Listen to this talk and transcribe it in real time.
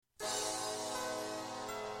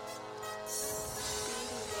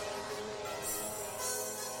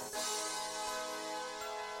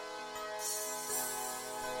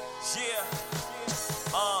Yeah,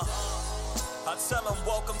 I tell them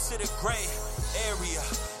welcome to the gray area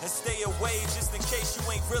and stay away just in case you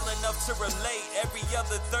ain't real enough to relate. Every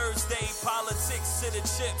other Thursday, politics to the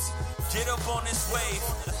chips. Get up on this wave.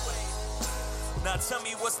 Now tell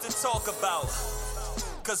me what's to talk about,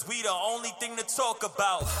 cause we the only thing to talk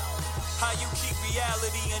about. How you keep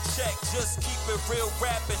reality in check, just keep it real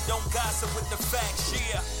rap and don't gossip with the facts,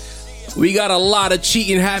 yeah. We got a lot of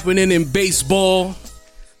cheating happening in baseball.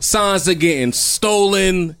 Signs are getting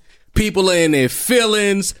stolen. People are in their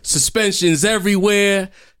feelings. Suspensions everywhere.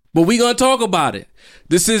 But we gonna talk about it.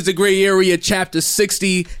 This is The Gray Area, Chapter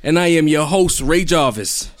 60, and I am your host, Ray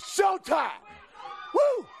Jarvis. Showtime!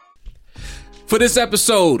 Woo! For this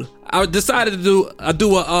episode, I decided to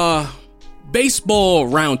do a baseball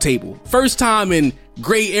roundtable. First time in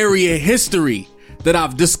Gray Area history that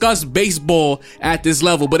I've discussed baseball at this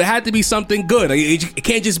level, but it had to be something good. It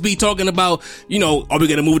can't just be talking about, are we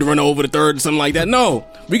going to move the runner over the third or something like that? No,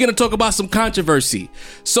 we're going to talk about some controversy.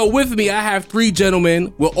 So with me, I have three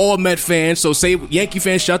gentlemen. We're all Met fans, so say Yankee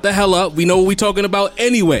fans, shut the hell up. We know what we're talking about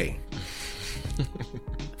anyway.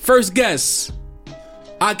 First guest,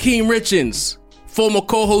 Akeem Richens. Former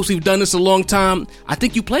co-host, we've done this a long time. I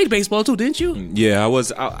think you played baseball too, didn't you? Yeah, I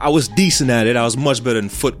was decent at it. I was much better than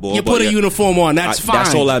football. You put a uniform on, that's fine.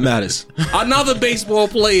 That's all that matters. Another baseball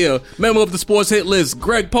player, member of the Sports Hit List,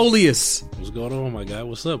 Greg Polius. What's going on, my guy?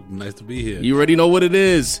 What's up? Nice to be here. You already know what it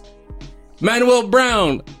is. Manuel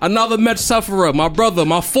Brown, another Met sufferer, my brother,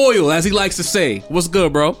 my foil, as he likes to say. What's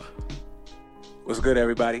good, bro? What's good,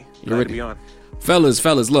 everybody? Glad to be on.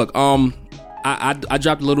 Fellas, look, I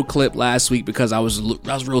dropped a little clip last week because I was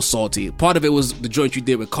real salty. Part of it was the joint you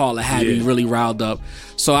did with Carla had me really riled up.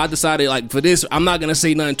 So I decided, for this, I'm not going to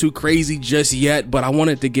say nothing too crazy just yet, but I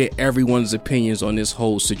wanted to get everyone's opinions on this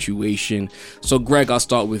whole situation. So, Greg, I'll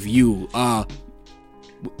start with you.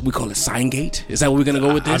 We call it Signgate? Is that what we're going to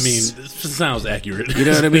go with this? I mean, this sounds accurate. You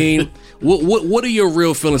know what I mean? What are your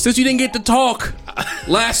real feelings? Since you didn't get to talk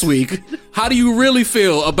last week, how do you really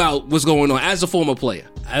feel about what's going on as a former player?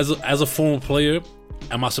 As a former player,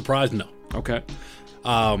 am I surprised? No. Okay.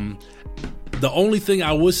 The only thing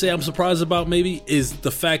I would say I'm surprised about maybe is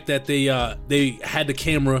the fact that they had the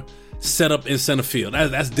camera set up in center field.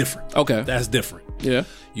 That's different. Okay. That's different. Yeah.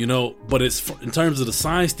 But it's in terms of the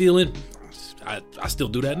sign stealing, I still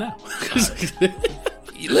do that now.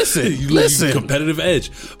 Listen. Competitive edge.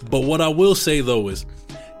 But what I will say though is,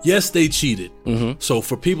 yes, they cheated. Mm-hmm. So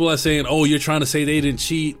for people that are saying, "Oh, you're trying to say they didn't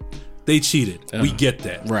cheat," they cheated. We get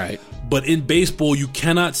that. Right. But in baseball, you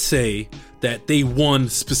cannot say that they won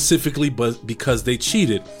specifically but because they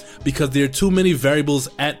cheated, because there are too many variables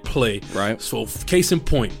at play. Right. So case in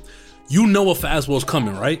point, you know a fastball's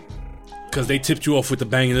coming, right? Because they tipped you off with the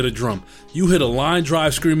banging of the drum. You hit a line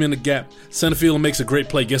drive screaming in the gap. Center fielder makes a great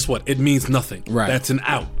play. Guess what? It means nothing. Right. That's an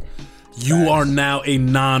out. You are now a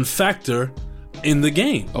non-factor in the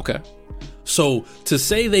game. Okay. So to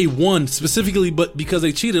say they won specifically but because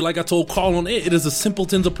they cheated, like I told Carl on it is a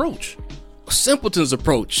simpleton's approach. Simpleton's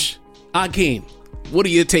approach. Akeem, what are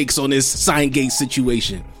your takes on this Signgate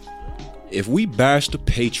situation? If we bash the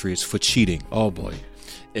Patriots for cheating, oh boy.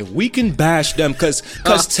 If we can bash them, because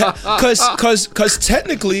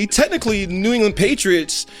technically, New England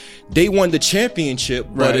Patriots, they won the championship,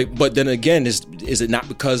 right. But then again, is it not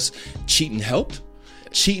because cheating helped?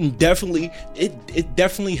 Cheating definitely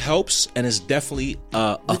helps, and it's definitely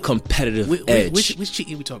a competitive edge. Which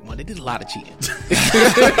cheating are we talking about? They did a lot of cheating.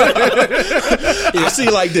 I see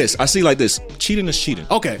it like this. Cheating is cheating.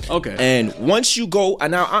 Okay. And once you go,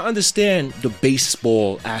 and now I understand the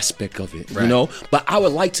baseball aspect of it, right. But I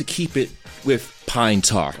would like to keep it with pine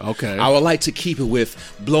tar. Okay. I would like to keep it with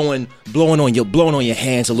blowing on your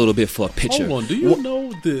hands a little bit for a pitcher. Hold on, do you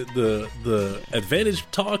know the advantage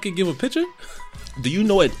tar can give a pitcher? Do you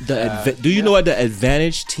know what the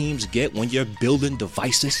advantage teams get when you're building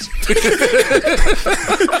devices?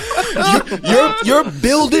 you're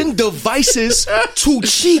building devices to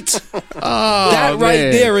cheat. That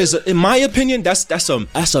right there is, in my opinion, that's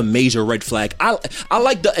a major red flag. I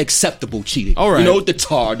like the acceptable cheating. All right. The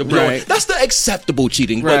tar, the blowing. Right. That's the acceptable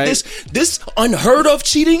cheating. Right. But this unheard of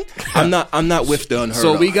cheating, I'm not with the unheard of.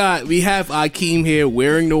 So we have Akeem here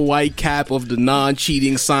wearing the white cap of the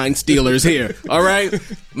non-cheating sign stealers here. All right,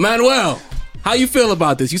 Manuel, how you feel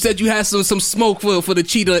about this? You said you had some smoke for the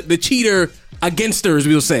cheater againsters,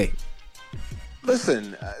 we'll say.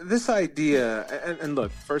 Listen, this idea, and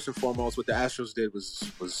look, first and foremost, what the Astros did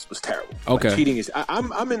was terrible. Okay, like, cheating is.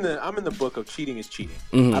 I'm in the book of cheating is cheating.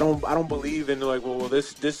 Mm-hmm. I don't believe in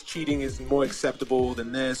this cheating is more acceptable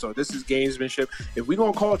than this, or this is gamesmanship. If we're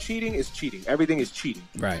gonna call cheating, it's cheating. Everything is cheating.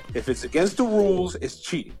 Right. If it's against the rules, it's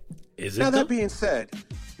cheating. Is it? Now that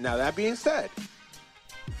being said,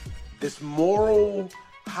 this moral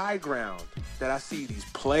high ground that I see these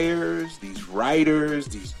players, these writers,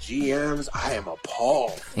 these GMs, I am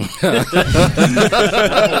appalled. This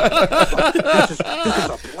is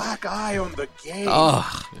a black eye on the game.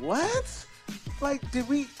 What? Like,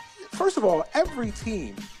 first of all, every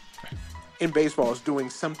team in baseball is doing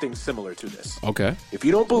something similar to this. Okay. If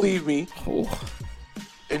you don't believe me,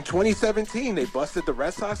 in 2017, they busted the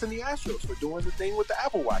Red Sox and the Astros for doing the thing with the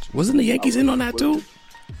Apple Watch. Wasn't the Yankees in on that too?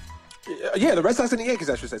 Yeah, the Red Sox and the Yankees,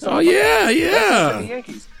 I should say. Oh, yeah. The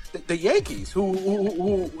Yankees. The Yankees,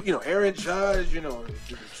 who Aaron Judge,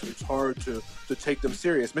 it's hard to take them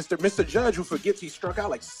serious. Mr. Judge, who forgets he struck out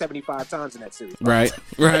like 75 times in that series. Right.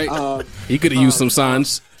 He could have used some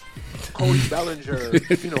signs. Cody Bellinger,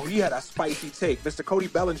 he had a spicy take. Mr. Cody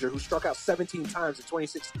Bellinger, who struck out 17 times in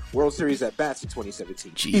 26 World Series at bats in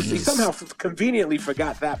 2017. He somehow conveniently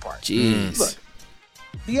forgot that part. Jeez. Look,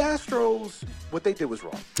 the Astros, what they did was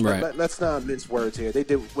wrong. Right. Let's not mince words here.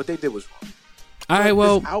 What they did was wrong. All right,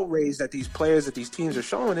 well, this outrage that these players, that these teams are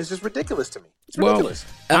showing is just ridiculous to me. It's ridiculous.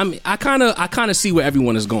 I kind of see where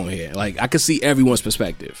everyone is going here. Like, I can see everyone's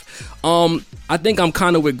perspective. I think I'm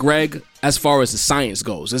kind of with Greg as far as the science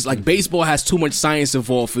goes. It's like baseball has too much science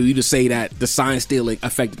involved for you to say that the science still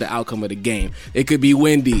affected the outcome of the game. It could be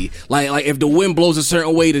windy. Like if the wind blows a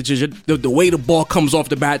certain way, the way the ball comes off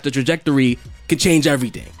the bat, the trajectory can change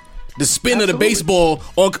everything. The spin of the baseball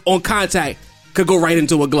on contact could go right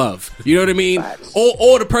into a glove. You know what I mean?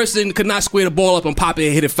 Or the person could not square the ball up and pop it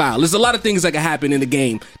and hit it foul. There's a lot of things that could happen in the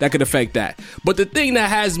game that could affect that. But the thing that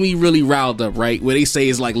has me really riled up, right, where they say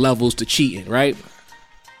is like levels to cheating, right?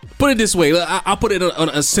 Put it this way. I'll put it on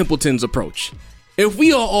a simpleton's approach. If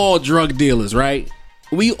we are all drug dealers, right?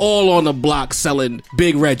 We all on the block selling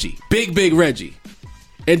Big Reggie. Big Reggie.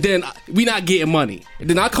 And then we not getting money. And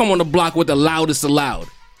then I come on the block with the loudest of loud.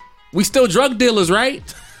 We still drug dealers, right?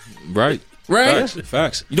 Right. Right?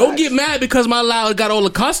 Facts. You don't get mad because my loud got all the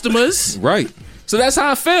customers. Right. So that's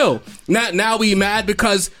how I feel. Now we mad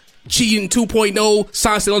because cheating 2.0,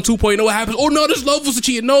 science still on 2.0 happens. Oh no, there's levels of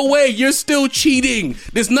cheating. No way, you're still cheating.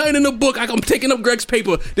 There's nothing in the book. I'm taking up Greg's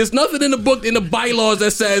paper. There's nothing in the book, in the bylaws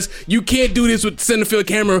that says you can't do this with the center field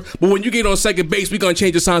camera, but when you get on second base, we're going to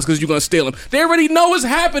change the signs because you're going to steal them. They already know what's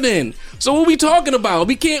happening. So what we talking about?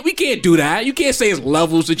 We can't do that. You can't say it's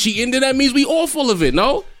levels of cheating. Then that means we all full of it,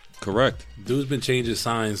 no? Correct. Dude's been changing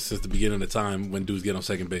signs since the beginning of time when dudes get on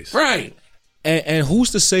second base. Right. And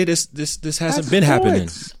who's to say this hasn't been happening?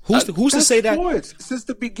 Who's to say that? Sports. Since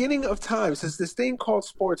the beginning of time, since this thing called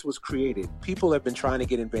sports was created, people have been trying to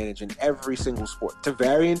get advantage in every single sport to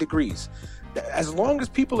varying degrees. As long as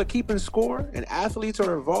people are keeping score and athletes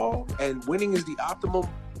are involved and winning is the optimal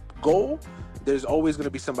goal, there's always going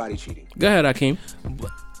to be somebody cheating. Go ahead, Akeem.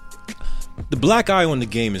 The black eye on the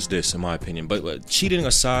game is this, in my opinion. But cheating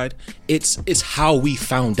aside, it's how we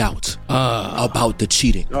found out about the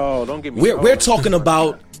cheating. Oh, don't get me. We're talking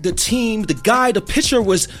about the team, the guy, the pitcher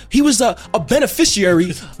was a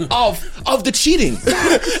beneficiary of the cheating,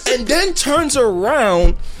 and then turns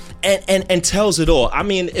around and tells it all. I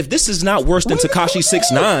mean, if this is not worse than Tekashi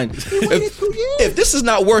 6ix9ine, if this is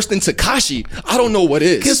not worse than Tekashi, I don't know what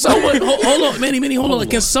is. Can someone hold on, Manny, hold on.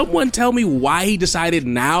 Can someone tell me why he decided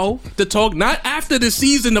now to talk? Not after the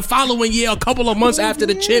season, the following year, a couple of months after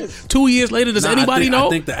the chip, 2 years later. Does anybody know? I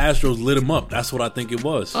think the Astros lit him up. That's what I think it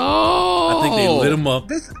was. Oh, I think they lit him up,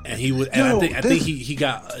 and he was. And I think he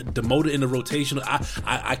got demoted in the rotation.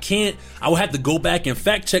 I can't. I would have to go back and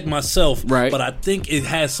fact check myself. Right, but I think it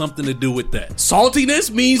has something to do with that.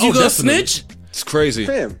 Saltiness means you gonna snitch? It's crazy.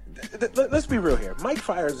 Fam, let's be real here. Mike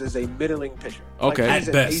Fiers is a middling pitcher. Okay.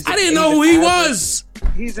 At best. I didn't know who he was.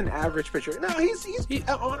 He's an average pitcher. No, he's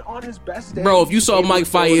on his best day. Bro, if you saw Mike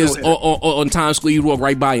Fiers on Times Square, you'd walk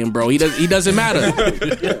right by him, bro. He doesn't matter.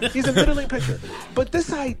 Yeah, he's a middling pitcher. But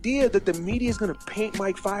this idea that the media is going to paint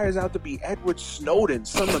Mike Fiers out to be Edward Snowden,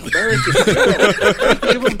 some American hero,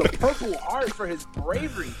 give him the Purple Heart for his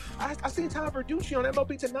bravery. I seen Tom Verducci on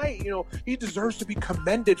MLB Tonight. He deserves to be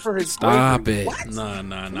commended for his bravery. Stop it.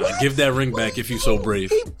 Nah. What? Give that ring back if you're so brave.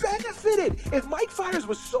 He benefited. If Mike Fiers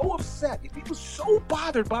was so upset, if he was so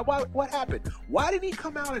bothered by what happened, why didn't he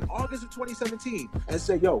come out in August of 2017 and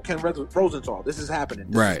say, yo, Ken Rosenthal, this is happening.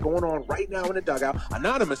 This is going on right now in the dugout,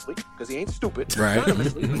 anonymously, because he ain't stupid. Right.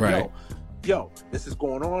 Anonymously. Right. Yo, this is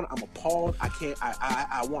going on. I'm appalled.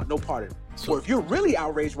 I want no part of it. Or if you're really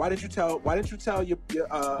outraged, why didn't you tell AJ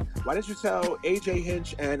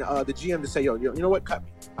Hinch and the GM to say, yo, you know what, cut me.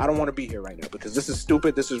 I don't want to be here right now because this is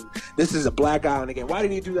stupid. This is a black guy on the game. Why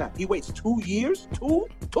did he do that? He waits 2 years? Two?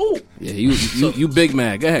 Yeah, you big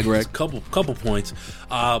mad. Go ahead, Greg. Couple points.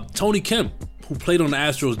 Tony Kemp, who played on the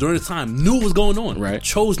Astros during the time, knew what was going on. Right.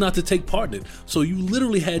 Chose not to take part in it. So you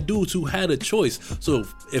literally had dudes who had a choice. So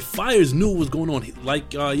if Fires knew what was going on,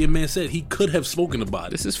 like your man said, he could have spoken about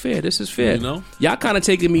it. This is fair. You know? Y'all kind of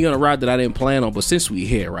taking me on a route that I didn't plan on, but since we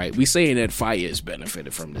here, right, we saying that Fires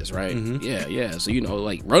benefited from this, right? Mm-hmm. Yeah. So,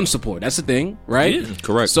 like run support, that's the thing, right? Yeah.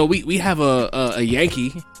 Correct. So we have a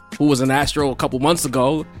Yankee who was an Astro a couple months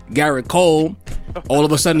ago, Garrett Cole. All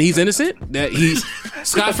of a sudden he's innocent, that he's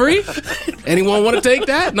scot-free. Anyone want to take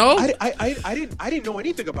that? No? I didn't know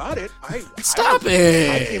anything about it. Stop I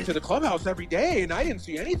it. came to the clubhouse every day and I didn't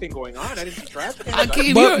see anything going on. I didn't see trash cans.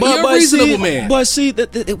 You're a reasonable man. But see,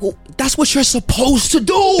 that's what you're supposed to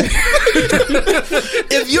do.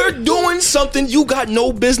 If you're doing something you got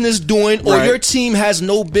no business doing, or Right. your team has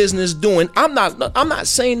no business doing, I'm not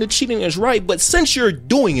saying the cheating is right, but since you're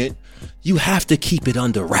doing it, you have to keep it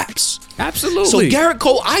under wraps. Absolutely. So Garrett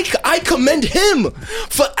Cole, I commend him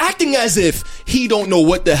for acting as if he don't know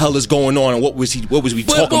what the hell is going on and what was we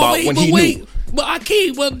talking about when he knew. But I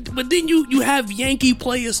can't. But then you have Yankee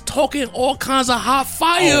players talking all kinds of hot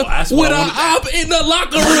fire that's with what an I op in the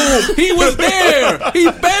locker room. He was there. He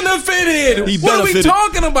benefited. What are we benefited.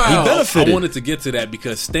 talking about? He benefited. I wanted to get to that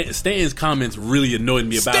because Stanton's comments really annoyed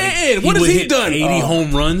me about Stanton, it. what has would he hit done? 80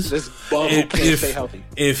 home runs. This bum who can't stay healthy.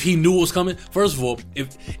 If he knew what was coming, first of all,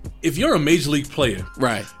 if you're a major league player,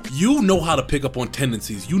 Right. you know how to pick up on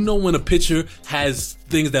tendencies. You know when a pitcher has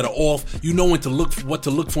things that are off. You know what to look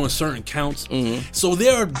for in certain counts. Mm-hmm. So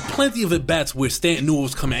there are plenty of at bats where Stanton knew what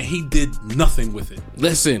was coming and he did nothing with it.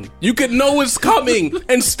 Listen, you can know it's coming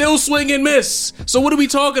and still swing and miss. So what are we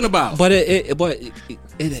talking about? But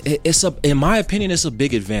it's in my opinion, it's a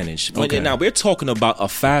big advantage. Okay. Now we're talking about a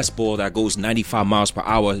fastball that goes 95 miles per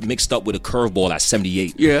hour mixed up with a curveball at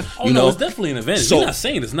 78. Yeah. Oh, no, it's definitely an advantage. So- You're not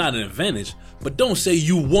saying it's not an advantage, but don't say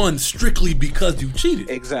you won strictly because you cheated.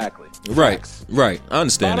 Exactly. Right, Facts. right. I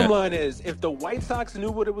understand Bottom that. line is, if the White Sox knew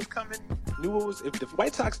what it was coming, if the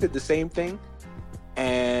White Sox did the same thing,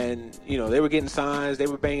 and they were getting signs, they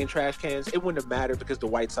were banging trash cans, it wouldn't have mattered because the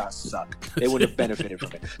White Sox suck. They wouldn't have benefited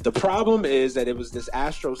from it. The problem is that it was this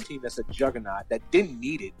Astros team that's a juggernaut that didn't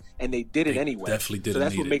need it, and they did it anyway. definitely didn't So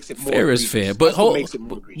that's need what it. makes it more Fair is egregious. fair, but That's what makes it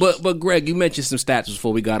more egregious. but Greg, you mentioned some stats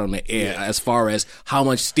before we got on the air as far as how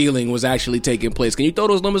much stealing was actually taking place. Can you throw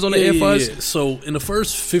those numbers on the air for us? Yeah. So in the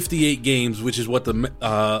first 58 games, which is what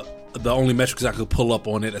the only metrics I could pull up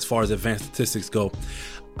on it as far as advanced statistics go,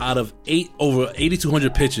 out of over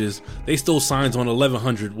 8,200 pitches, they stole signs on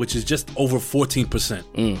 1,100, which is just over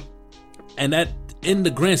 14%. And that, in the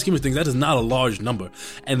grand scheme of things, that is not a large number.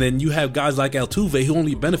 And then you have guys like Altuve who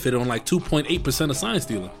only benefited on like 2.8% of sign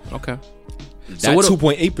stealing. Okay. That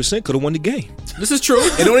 2.8% could have won the game. This is true.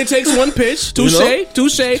 It only takes one pitch.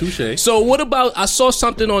 Touche. So what about, I saw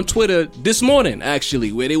something on Twitter this morning,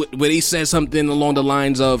 actually, where they said something along the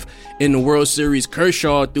lines of, in the World Series,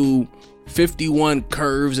 Kershaw threw 51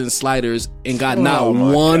 curves and sliders and got not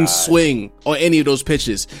one swing on any of those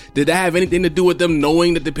pitches. Did that have anything to do with them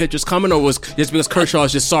knowing that the pitch was coming, or was just because Kershaw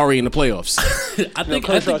is just sorry in the playoffs? I think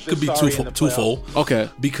Kershaw's it could be just sorry in the twofold. Okay.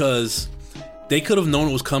 Because they could have known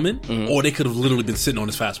it was coming, or they could have literally been sitting on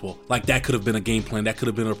his fastball. Like, that could have been a game plan. That could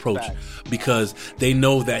have been an approach. Because they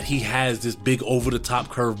know that he has this big over-the-top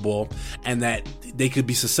curveball and that they could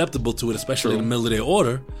be susceptible to it, especially in the middle of their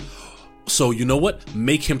order. So, you know what?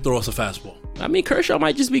 Make him throw us a fastball. I mean, Kershaw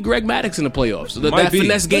might just be Greg Maddux in the playoffs. That Might be.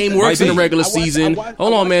 finesse game Might works in the be. regular I watch- season. I watch-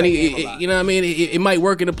 Hold I on, watch man. that game a lot. You know what I mean? It might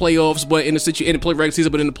work in the playoffs, but in the regular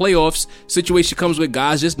season, but in the playoffs, situation comes with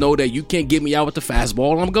guys just know that you can't get me out with the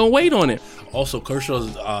fastball. I'm gonna wait on it. Also,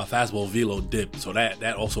 Kershaw's fastball velo dipped, so that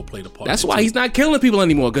also played a part. That's why he's not killing people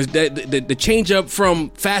anymore, because the change up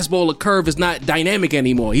from fastball to curve is not dynamic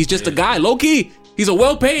anymore. He's just a guy, low key. He's a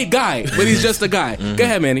well paid guy, but he's just a guy. Go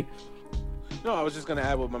ahead, Manny. No, I was just going to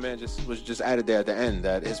add what my man just added there at the end,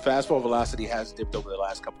 that his fastball velocity has dipped over the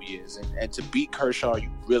last couple of years. And to beat Kershaw,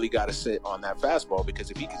 you really got to sit on that fastball,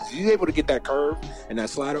 because if he's able to get that curve and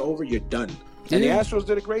that slider over, you're done. And the Astros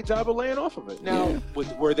did a great job of laying off of it. Now,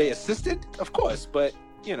 were they assisted? Of course, but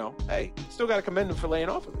hey, still got to commend them for laying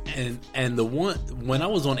off of it. And the one, when I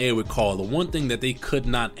was on air with Carl, the one thing that they could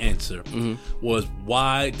not answer was,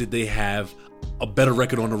 why did they have a better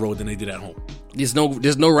record on the road than they did at home? There's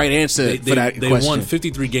no right answer for that they question. won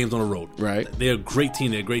 53 games on the road. Right. They're a great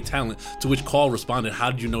team. They're a great talent. To which Carl responded,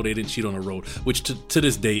 "How did you know they didn't cheat on the road?" Which to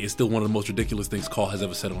this day is still one of the most ridiculous things Carl has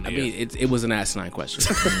ever said on the air. I mean, it was an asinine question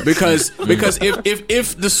because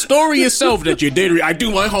if the story itself that you did, I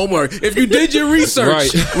do my homework. If you did your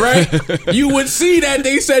research, right, you would see that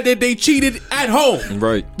they said that they cheated at home,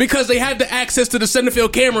 Right. because they had the access to the center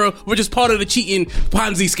field camera, which is part of the cheating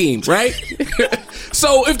Ponzi schemes, right?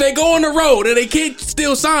 So if they go on the road and they can't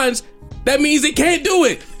steal signs, that means they can't do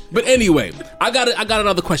it. But anyway, I got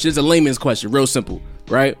another question. It's a layman's question, real simple,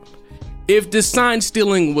 right? If the sign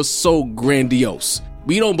stealing was so grandiose,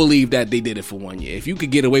 we don't believe that they did it for 1 year. If you could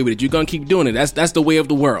get away with it, you're gonna keep doing it. That's the way of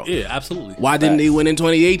the world. Yeah, absolutely. Why didn't they win in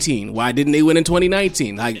 2018? Why didn't they win in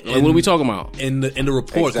 2019? Like, what are we talking about? In the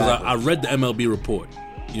report, because Exactly. I read the MLB report,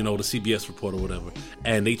 the CBS report or whatever,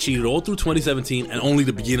 and they cheated all through 2017 and only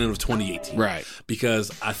the beginning of 2018. Right. Because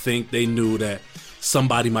I think they knew that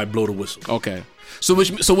somebody might blow the whistle. Okay. So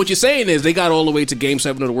what you're saying is they got all the way to Game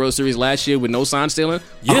 7 of the World Series last year with no sign stealing,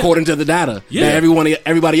 Yeah. according to the data Yeah. that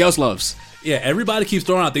everybody else loves. Yeah, everybody keeps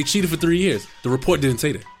throwing out they cheated for 3 years. The report didn't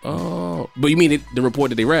say that. Oh, but you mean the report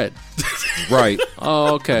that they read? Right.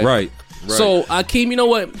 Oh, okay. Right. So, Akeem, you know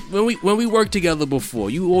what? When we worked together before,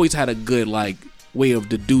 you always had a good way of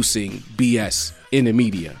deducing BS in the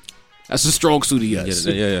media. That's a strong suit of yours.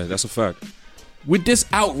 Yeah, that's a fact. With this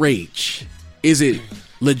outrage, is it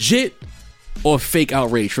legit or fake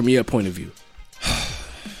outrage from your point of view?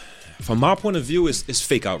 From my point of view, it's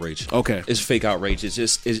fake outrage. Okay. It's fake outrage. It's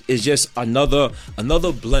just another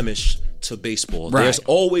blemish to baseball. Right. There's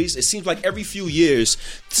always, it seems like every few years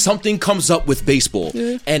something comes up with baseball,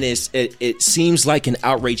 and it seems like an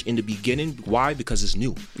outrage in the beginning. Why? Because it's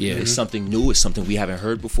new. Yeah. It's something new. It's something we haven't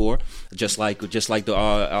heard before. Just like the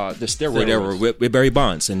steroid era with Barry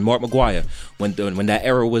Bonds and Mark McGwire. When that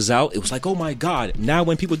era was out, it was like, oh my God. Now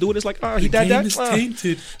when people do it, it's like, he did game that. is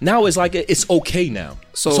tainted. Now it's like it's okay now.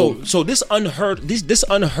 So this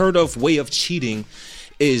unheard of way of cheating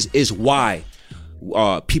is why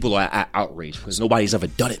people are outraged, because nobody's ever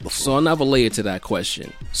done it before. So another layer to that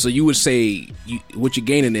question. So you would say what you're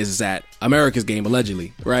gaining is that America's game,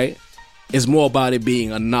 allegedly, right, is more about it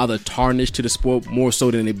being another tarnish to the sport, more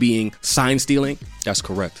so than it being sign stealing. That's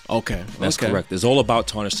correct. Okay, That's correct. It's all about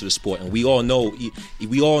tarnish to the sport, and we all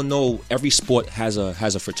know every sport has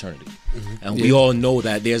a fraternity, and we all know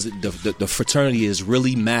that there's the fraternity is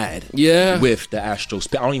really mad. Yeah. With the Astros.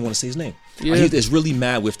 I don't even want to say his name. Yeah. He's really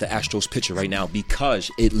mad with the Astros pitcher right now because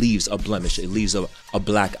it leaves a blemish. It leaves a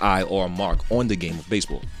black eye or a mark on the game of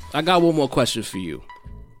baseball. I got one more question for you.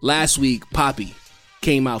 Last week, Poppy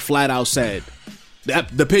came out flat out said that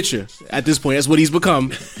the pitcher at this point, that's what he's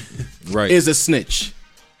become, Right. is a snitch.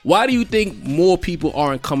 Why do you think more people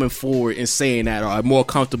aren't coming forward and saying that, or are more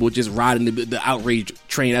comfortable just riding the outrage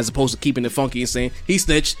train as opposed to keeping it funky and saying he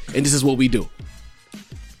snitched and this is what we do?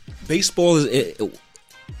 Baseball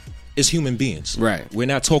is human beings. Right. We're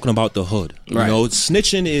not talking about the hood. Right. You know,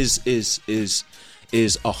 snitching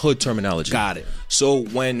is a hood terminology. Got it. So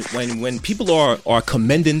when people are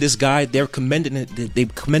commending this guy, they're commending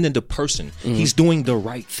the person. He's doing the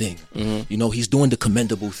right thing. You know, he's doing the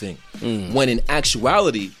commendable thing. When in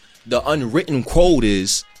actuality, the unwritten code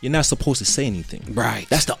is you're not supposed to say anything. Right.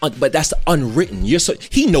 That's the unwritten.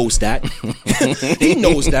 He knows that. He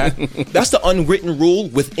knows that. That's the unwritten rule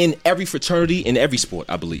within every fraternity in every sport,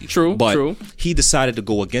 I believe. True, But true. he decided to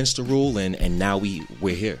go against the rule, and now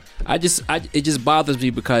we're here. It just bothers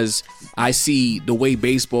me because I see the way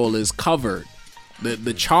baseball is covered.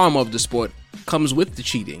 The charm of the sport comes with the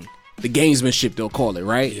cheating. The gamesmanship, they'll call it,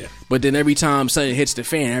 right? Yeah. But then every time something hits the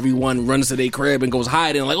fan, everyone runs to their crib and goes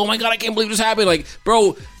hiding, like, oh my God, I can't believe this happened. Like,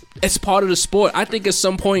 bro, it's part of the sport. I think at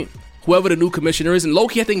some point, whoever the new commissioner is, and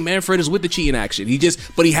low-key, I think Manfred is with the cheating action.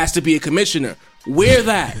 But he has to be a commissioner. Wear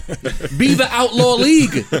that. Be the outlaw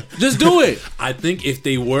league. Just do it. I think if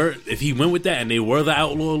he went with that and they were the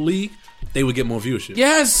outlaw league, they would get more viewership.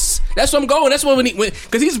 Yes, that's what I'm going. That's what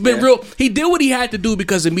because he's been real. He did what he had to do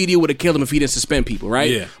because the media would have killed him if he didn't suspend people, right?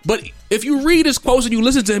 Yeah. But if you read his quotes and you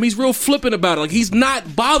listen to him, he's real flippant about it. Like he's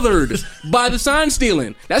not bothered by the sign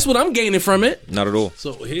stealing. That's what I'm gaining from it. Not at all.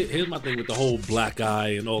 So here's my thing with the whole black eye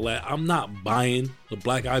and all that. I'm not buying the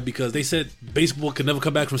black eye because they said baseball could never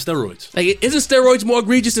come back from steroids. Like, isn't steroids more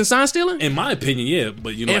egregious than sign stealing? In my opinion, yeah.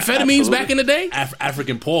 But you know, Amphetamines back in the day?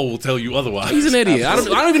 African Paul will tell you otherwise. He's an idiot. I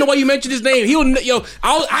don't even know why you mentioned his name.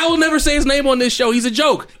 I will never say his name on this show. He's a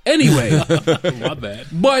joke. Anyway, My bad.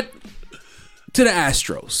 but to the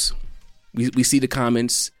Astros, we see the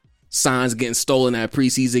comments. Signs getting stolen at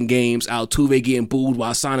preseason games. Altuve getting booed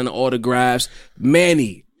while signing the autographs.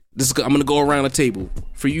 Manny I'm going to go around the table.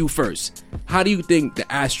 For you first, how do you think the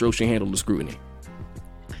Astros should handle the scrutiny?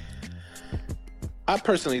 I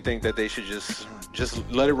personally think that they should just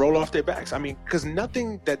let it roll off their backs. I mean, because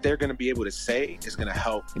nothing that they're going to be able to say is going to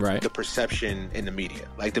help Right. the perception in the media.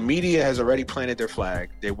 Like, the media has already planted their flag.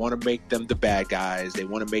 They want to make them the bad guys. They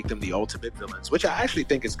want to make them the ultimate villains, which I actually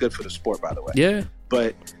think is good for the sport, by the way. Yeah.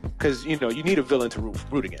 But because, you need a villain to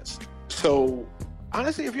root against. So,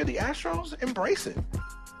 honestly, if you're the Astros, embrace it.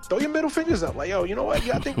 Throw your middle fingers up, like, yo, you know what?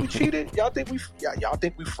 Y'all think we cheated? Y'all think we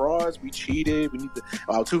frauds? We cheated? We need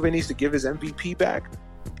Altuve needs to give his MVP back.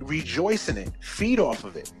 Rejoice in it. Feed off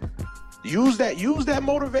of it. Use that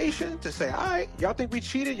motivation to say, all right, y'all think we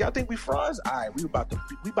cheated? Y'all think we frauds? All right, we about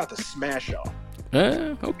to smash y'all.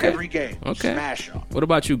 Okay. Every game. Okay. Smash y'all. What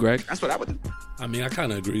about you, Greg? That's what I would do. I mean, I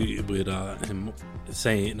kind of agree with him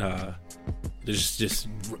saying, we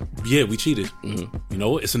cheated.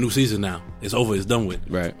 Mm-hmm. It's a new season now. It's over. It's done with.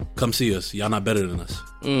 Right. Come see us. Y'all not better than us.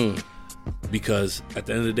 Because at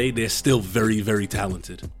the end of the day, they're still very, very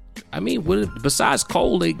talented. I mean, besides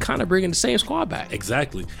Cole, they kind of bringing the same squad back.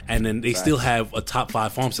 Exactly. And then they still have a top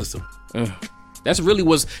 5 farm system. That's what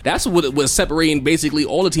was separating basically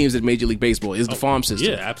all the teams in Major League Baseball is the farm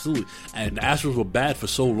system. Yeah, absolutely. And the Astros were bad for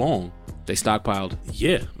so long. They stockpiled.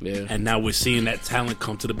 Yeah. Yeah. And now we're seeing that talent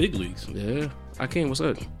come to the big leagues. Yeah. What's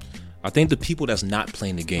up? I think the people that's not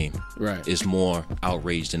playing the game Right. is more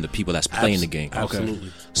outraged than the people that's playing the game.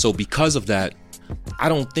 Absolutely. So because of that, I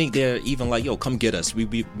don't think they're even like, yo, come get us. We're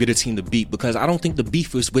the team to beat, because I don't think the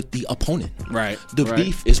beef is with the opponent. Right. The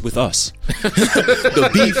beef is with us. The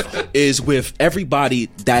beef is with everybody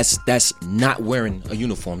that's not wearing a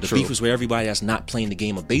uniform. The beef is with everybody that's not playing the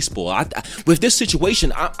game of baseball. With this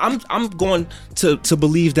situation, I'm going to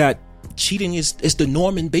believe that cheating is the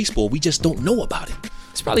norm in baseball. We just don't know about it.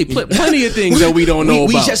 It's probably plenty of things that we don't know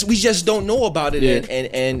about. We just don't know about it. Yeah.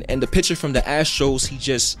 And the pitcher from the Astros, he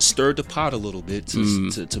just stirred the pot a little bit to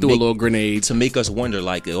Do a little grenade. to make us wonder,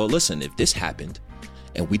 like, oh, listen, if this happened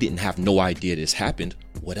and we didn't have no idea this happened,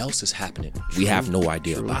 what else is happening? We have no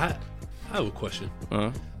idea about it. I have a question.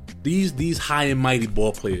 These high and mighty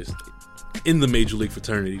ball players in the Major League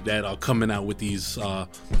fraternity that are coming out with these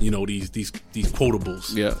these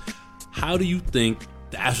quotables. Yeah. How do you think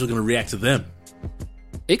the Astros are going to react to them?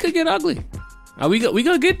 It could get ugly. We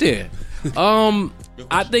gonna get there.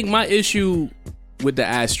 I think my issue with the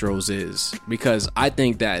Astros is because I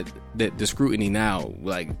think that the scrutiny now,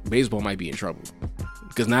 like, baseball might be in trouble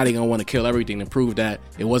because now they're gonna want to kill everything to prove that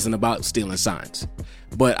it wasn't about stealing signs.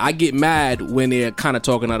 But I get mad when they're kind of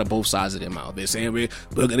talking out of both sides of their mouth. They're saying we're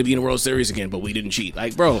gonna be in the World Series again, but we didn't cheat.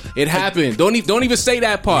 Like, bro, it happened. Don't even say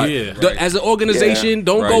that part. Yeah, right. As an organization,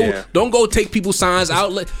 don't go take people's signs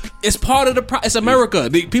out. It's part of it's America.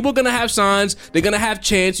 People are gonna have signs. They're gonna have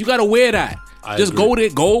chants. You gotta wear that. Just agree. go there,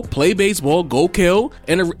 go play baseball, go kill,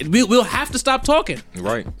 and we'll have to stop talking.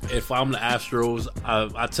 Right. If I'm the Astros,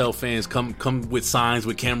 I tell fans come with signs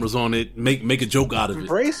with cameras on it. Make a joke out of it.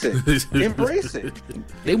 Embrace it. Embrace it.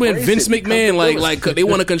 They went Embrace Vince it. McMahon, like they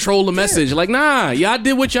want to control the message. Like, nah, y'all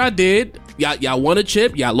did what y'all did. Y'all won a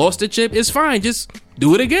chip. Y'all lost a chip. It's fine. Just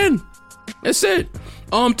do it again. That's it.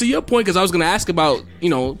 To your point, because I was gonna ask about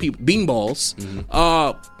beanballs.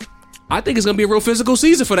 I think it's gonna be a real physical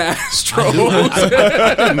season for the Astros.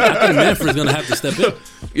 I think Manfred's gonna have to step in.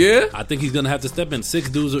 Yeah, I think he's gonna have to step in. 6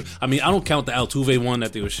 dudes. I don't count the Altuve one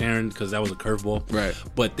that they were sharing because that was a curveball. Right.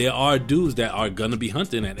 But there are dudes that are gonna be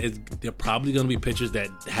hunting, and they're probably gonna be pitchers that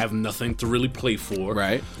have nothing to really play for.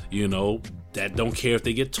 Right. That don't care if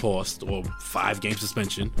they get tossed or 5-game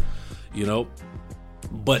suspension.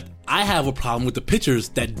 But I have a problem with the pitchers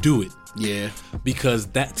that do it. yeah. Because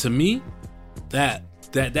that, to me,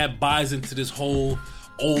 that buys into this whole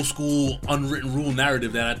old school unwritten rule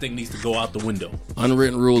narrative that I think needs to go out the window.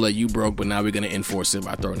 Unwritten rule that you broke, but now we're gonna enforce it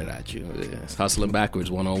by throwing it at you. It's hustling backwards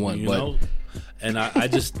 1-on-1. You know? And I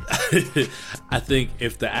just I think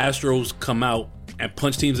if the Astros come out and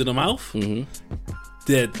punch teams in the mouth,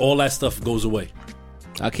 that all that stuff goes away.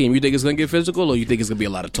 Hakeem, you think it's gonna get physical, or you think it's gonna be a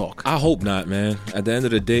lot of talk? I hope not, man. At the end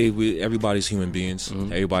of the day, everybody's human beings.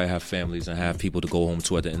 Everybody have families and have people to go home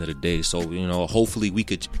to at the end of the day. So, hopefully we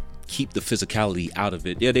could keep the physicality out of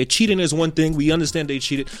it. Yeah, they're cheating is one thing. We understand they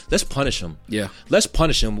cheated. Let's punish them. Yeah. Let's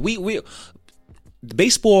punish them.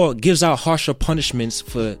 Baseball gives out harsher punishments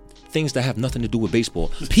for things that have nothing to do with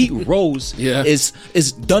baseball. Pete Rose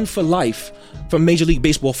is done for life from Major League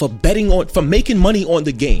Baseball for making money on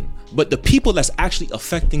the game. But the people that's actually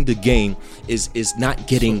affecting the game is not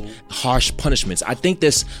getting harsh punishments. I think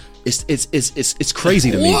this it's crazy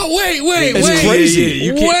to me. Wait, It's crazy.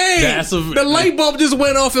 The light bulb just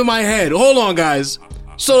went off in my head. Hold on, guys.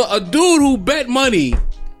 So a dude who bet money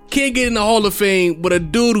can't get in the Hall of Fame with a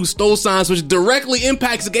dude who stole signs, which directly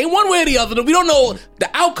impacts the game one way or the other. We don't know the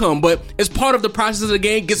outcome, but it's part of the process of the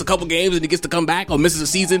game. Gets a couple games and he gets to come back or misses a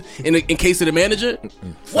season in case of the manager.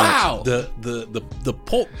 Wow.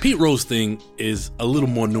 The Pete Rose thing is a little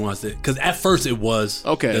more nuanced because at first it was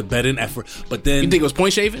the betting effort, but then you think it was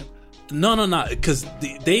point shaving? No, because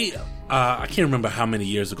they I can't remember how many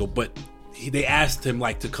years ago, but they asked him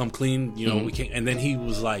like to come clean, we can't, and then he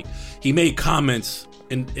was like, he made comments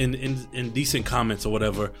in decent comments or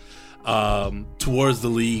whatever towards the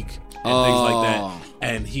league and things like that,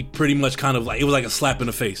 and he pretty much kind of like, it was like a slap in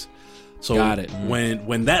the face. So got it.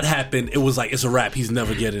 When that happened, it was like, it's a wrap. He's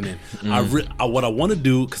never getting in. What I want to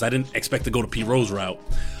do, because I didn't expect to go to Pete Rose route,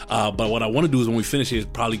 but what I want to do is when we finish here is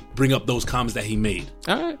probably bring up those comments that he made.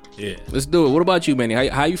 All right. Yeah. Let's do it. What about you, Manny?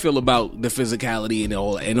 How you feel about the physicality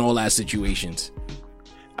and all that situations?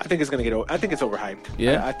 I think it's gonna get. I think it's overhyped.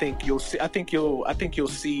 Yeah. I think you'll see. I think you'll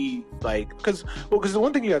see like because the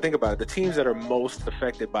one thing you gotta think about, the teams that are most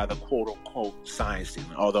affected by the quote unquote sign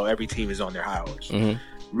stealing, although every team is on their high horse. Mm-hmm.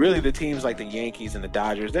 Really, the teams like the Yankees and the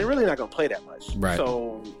Dodgers, they're really not gonna play that much. Right.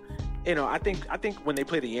 So, I think when they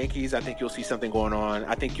play the Yankees, I think you'll see something going on.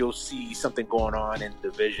 I think you'll see something going on in the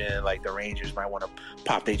division, like the Rangers might want to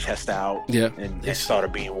pop their chest out and start a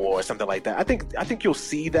bean war or something like that. I think you'll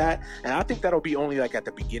see that, and I think that'll be only like at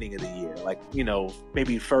the beginning of the year, like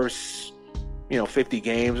maybe first 50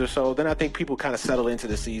 games or so. Then I think people kind of settle into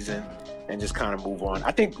the season and just kind of move on.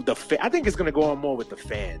 I think it's going to go on more with the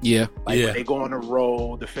fans. Yeah, when they go on the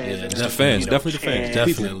road, the fans. The fans, definitely the fans,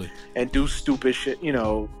 definitely, and do stupid shit,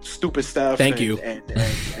 stupid stuff. Thank you. And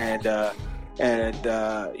what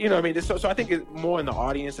I mean. So I think it's more in the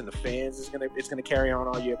audience and the fans. It's gonna carry on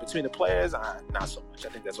all year. Between the players, not so much. I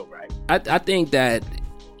think that's all right. I think that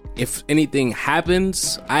if anything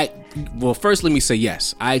happens, first let me say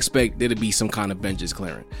yes. I expect there to be some kind of benches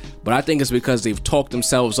clearing, but I think it's because they've talked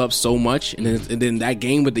themselves up so much, and then that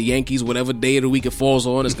game with the Yankees, whatever day of the week it falls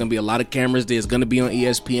on, it's gonna be a lot of cameras. There's gonna be on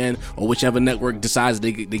ESPN or whichever network decides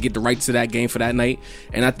they get the rights to that game for that night,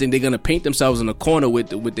 and I think they're gonna paint themselves in a corner with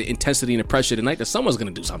the intensity and the pressure tonight that someone's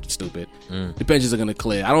gonna do something stupid. The benches are gonna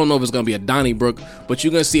clear. I don't know if it's gonna be a Donnybrook, but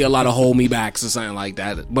you're gonna see a lot of hold me backs or something like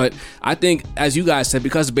that. But I think, as you guys said,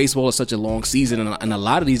 because baseball is such a long season, and a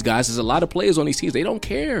lot of these guys, there's a lot of players on these teams, they don't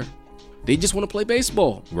care. They just want to play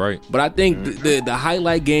baseball. Right. But I think the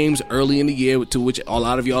highlight games early in the year, to which a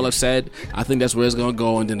lot of y'all have said, I think that's where it's going to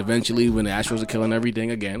go. And then eventually when the Astros are killing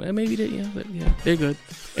everything again, and maybe they're good.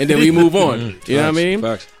 And then we move on. You know what I mean?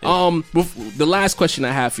 Facts. The last question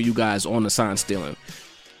I have for you guys on the sign stealing.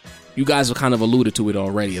 You guys have kind of alluded to it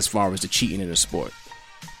already as far as the cheating in the sport.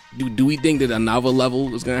 Do we think that another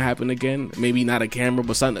level is going to happen again? Maybe not a camera,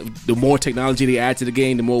 but something. The more technology they add to the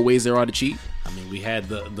game, the more ways there are to cheat. I mean, we had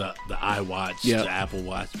the iWatch, the Apple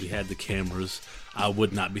Watch. We had the cameras. I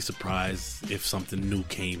would not be surprised if something new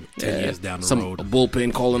came 10 years down the road. A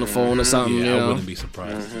bullpen calling the phone or something. I wouldn't be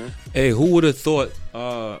surprised. Hey, who would have thought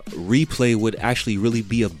replay would actually really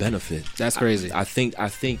be a benefit? That's crazy. I think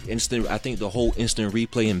the whole instant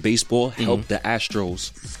replay in baseball helped the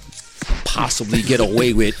Astros possibly get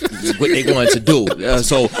away with what they wanted to do.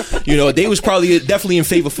 So they was probably definitely in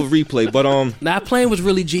favor for replay, but that plan was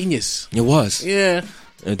really genius. It was. Yeah.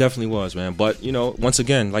 It definitely was, man. But once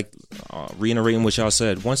again, like reiterating what y'all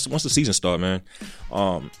said, once the season start, man,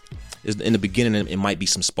 in the beginning it might be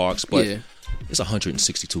some sparks, but it's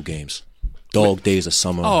 162 games. Dog days of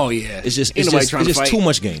summer. Oh yeah, it's just too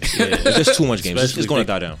much games. It's just too much games. It's going to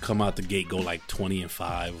die down. Come out the gate, go like 20-5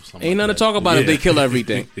 or something. Ain't nothing to talk about if they kill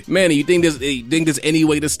everything. Manny, you think there's any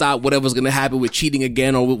way to stop whatever's going to happen with cheating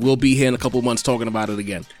again, or we'll be here in a couple months talking about it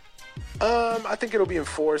again? I think it'll be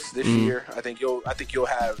enforced this year. I think you'll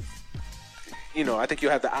have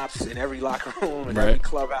the ops in every locker room and every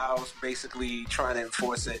clubhouse basically trying to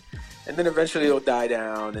enforce it, and then eventually it'll die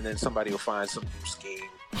down, and then somebody will find some new scheme.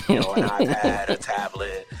 An iPad, a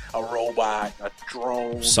tablet, a robot, a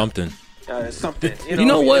drone, something. You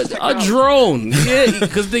know what? A drone. Yeah,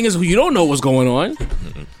 because the thing is, you don't know what's going on.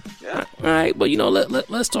 Yeah. All right, but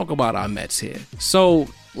let's talk about our Mets here. So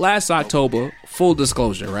last October, full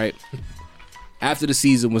disclosure, right? After the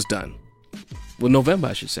season was done, November,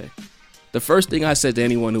 I should say. The first thing I said to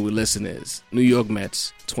anyone who would listen is New York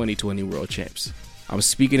Mets 2020 World Champs. I'm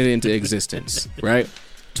speaking it into existence, right?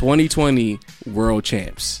 2020 World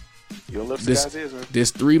Champs. You'll lift the guys' ears, man.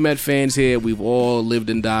 There's 3 Met fans here. We've all lived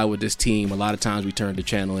and died with this team. A lot of times we turned the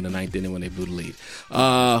channel in the 9th inning when they blew the lead.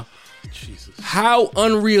 Jesus. How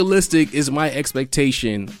unrealistic is my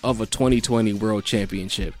expectation of a 2020 World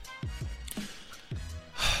Championship?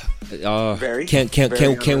 Very.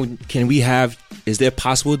 Can we have is there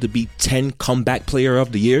possible to be 10 comeback player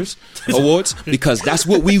of the years awards? Because that's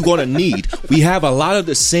what we're gonna need. We have a lot of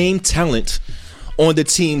the same talent on the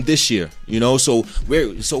team this year, so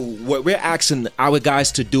what we're asking our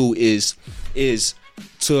guys to do is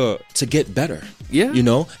to get better. Yeah.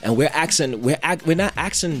 And we're not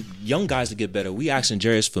asking young guys to get better. We asking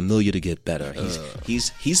Jarius Familia to get better.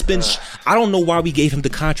 He's been I don't know why we gave him the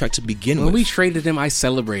contract to begin When with. we traded him, I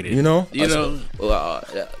celebrated.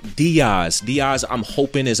 Diaz, I'm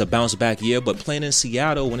hoping is a bounce back year, but playing in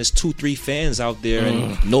Seattle when there's 2-3 fans out there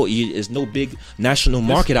and there's no big national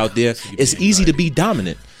market out there, it's easy to be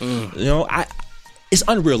dominant. It's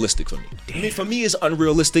unrealistic for me. I mean, for me, it's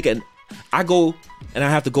unrealistic, and I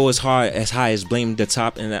have to go as high as blame the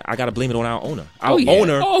top, and I got to blame it on our owner.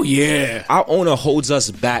 Our owner holds us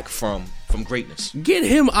back from greatness. Get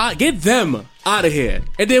them out of here.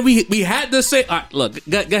 And then we had to say, look,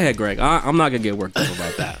 go ahead, Greg. I'm not gonna get worked up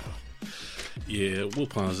about that. Yeah,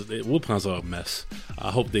 Wilpons are a mess.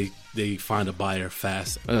 I hope they find a buyer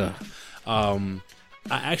fast.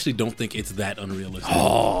 I actually don't think it's that unrealistic.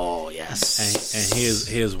 Oh yes, and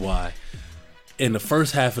here's why. In the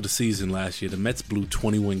first half of the season last year, the Mets blew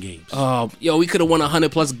 21 games. We could have won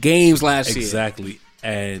 100+ games last year. Exactly.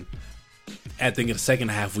 And I think in the second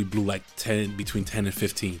half, we blew like between 10 and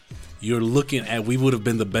 15. You're looking at, we would have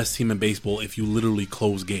been the best team in baseball if you literally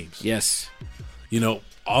closed games. Yes.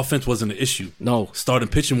 Offense wasn't an issue. No. Starting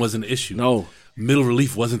pitching wasn't an issue. No. Middle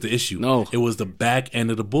relief wasn't the issue. No. It was the back end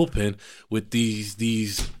of the bullpen with these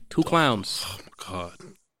two clowns. Oh my God.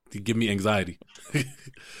 They give me anxiety.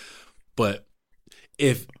 But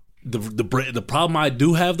if the problem I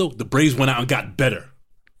do have though, the Braves went out and got better.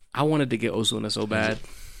 I wanted to get Ozuna so bad.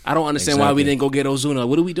 I don't understand why we didn't go get Ozuna.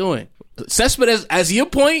 What are we doing? Cespedes, as your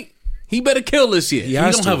point, he better kill this year. He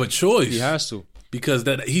don't have a choice. He has to. Because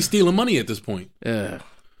he's stealing money at this point. Yeah.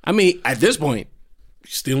 I mean, at this point.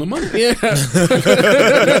 He's stealing money. Yeah. He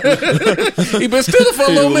been stealing for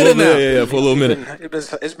a little minute now. Yeah, for a little minute.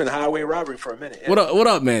 It's been highway robbery for a minute. Yeah. What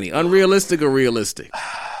up, Manny? Unrealistic or realistic?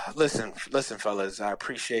 Listen, fellas. I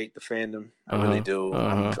appreciate the fandom. I really do.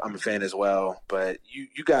 I'm a fan as well. But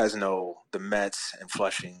you guys know the Mets and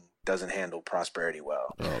Flushing doesn't handle prosperity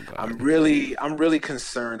well. Oh, God. I'm really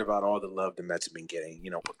concerned about all the love the Mets have been getting.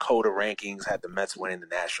 Pacoda rankings had the Mets winning the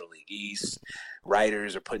National League East.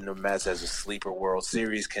 Writers are putting the Mets as a sleeper World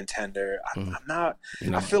Series contender. I'm not.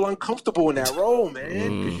 I feel uncomfortable in that role,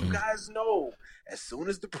 man. Because you guys know, as soon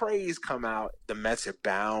as the praise come out, the Mets are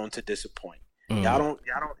bound to disappoint. Y'all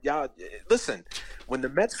listen. When the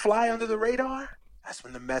Mets fly under the radar, that's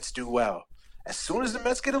when the Mets do well. As soon as the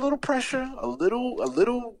Mets get a little pressure, a little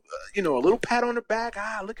pat on the back.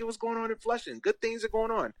 Look at what's going on in Flushing. Good things are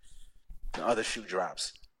going on. The other shoe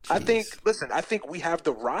drops. Jeez. I think we have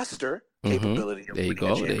the roster capability. There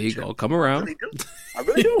you go. Come around. I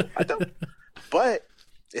really do. I do. But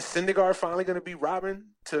is Syndergaard finally going to be Robin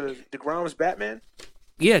to DeGrom's Batman?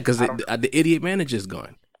 Yeah, because the idiot manager's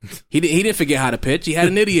gone. He didn't forget how to pitch. He had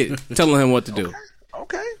an idiot telling him what to do.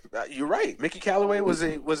 Okay. You're right. Mickey Callaway was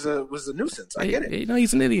a nuisance. I get it.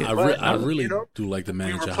 He's an idiot. I really do like the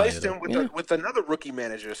manager. We replaced him with another rookie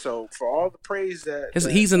manager. So for all the praise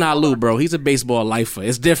he's an Alou, bro. He's a baseball lifer.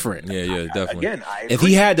 It's different. Yeah, definitely. Again, I agree. If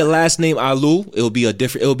he had the last name Alou, it'll be a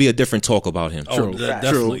different talk about him. True.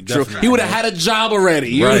 Definitely. He would have had a job already.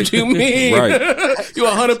 You know what you mean? Right. You're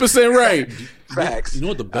 100% right. Facts. You know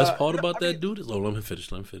what the best part about that dude is? Oh, let me finish.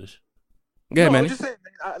 Yeah, man. I'm just saying,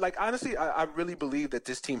 honestly, I really believe that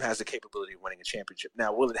this team has the capability of winning a championship.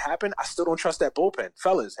 Now, will it happen? I still don't trust that bullpen.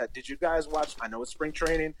 Fellas, did you guys watch? I know it's spring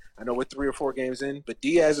training. I know we're 3 or 4 games in, but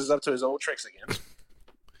Diaz is up to his old tricks again.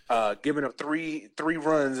 Giving up three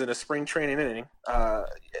runs in a spring training inning,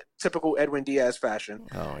 typical Edwin Diaz fashion.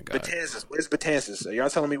 Oh my God! Betances, where's Betances? Are y'all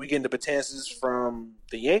telling me we getting the Betances from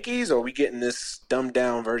the Yankees, or are we getting this dumbed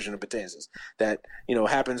down version of Betances that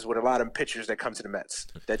happens with a lot of pitchers that come to the Mets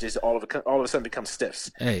that just all of a sudden become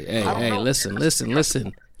stiffs? Hey! Listen.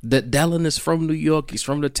 Dellin is from New York. He's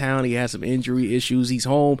from the town. He has some injury issues. He's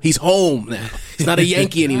home now. He's not a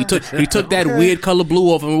Yankee anymore. He took that weird color blue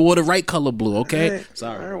off and wore the right color blue. Okay,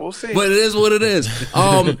 sorry. Right, we'll see. But it is what it is.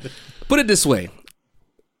 Put it this way: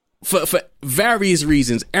 for various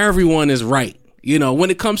reasons, everyone is right. When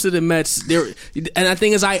it comes to the Mets, and the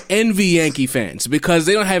thing is, I envy Yankee fans because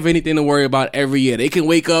they don't have anything to worry about every year. They can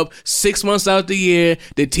wake up 6 months out the year.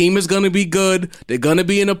 Their team is going to be good. They're going to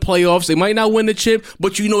be in the playoffs. They might not win the chip,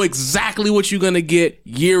 but you know exactly what you're going to get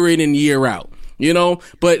year in and year out. You know,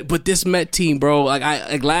 but this Met team, bro.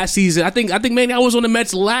 Like last season, I think Manny, I was on the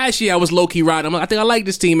Mets last year. I was low key riding. I think I like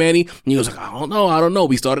this team, Manny. And he was like, I don't know.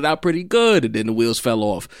 We started out pretty good, and then the wheels fell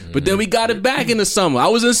off. But then we got it back in the summer. I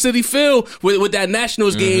was in Citi Field with that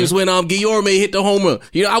Nationals games when Guillorme hit the homer.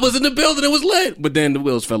 You know, I was in the building. It was lit, but then the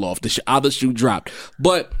wheels fell off. The other shoe dropped.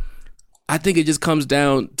 But I think it just comes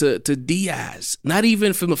down to Diaz. Not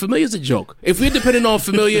even Familia. Familia's a joke. If we're depending on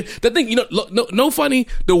Familia, the thing, you know, no funny.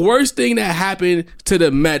 The worst thing that happened to the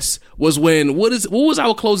Mets was when what was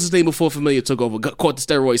our closest name before Familia took over? Caught the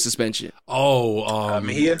steroid suspension.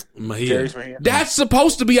 Mejia. Jerry's Mejia. That's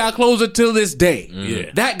supposed to be our closer till this day.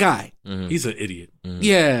 Yeah. That guy. He's an idiot.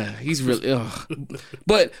 Yeah, he's really.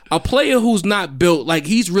 But a player who's not built like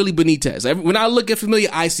he's really Benitez. When I look at Familia,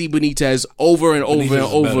 I see Benitez over and over and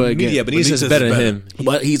over again. Yeah, Benitez is better than him.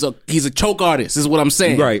 But he's a choke artist, is what I'm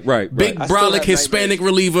saying. Right. Big brolic Hispanic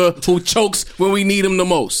reliever who chokes when we need him the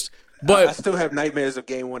most. But I still have nightmares of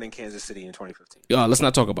Game 1 in Kansas City in 2015. Let's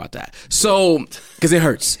not talk about that. So, because it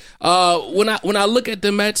hurts. When I look at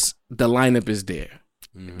the Mets, the lineup is there.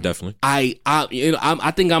 Definitely. I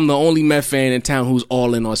think I'm the only Met fan in town who's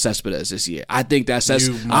all in on Cespedes this year. I think that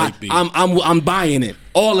You might be. I'm buying it.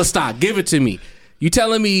 All the stock. Give it to me. You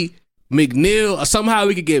telling me McNeil, somehow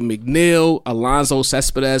we could get McNeil, Alonso,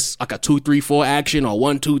 Cespedes, like a 2-3-4 action or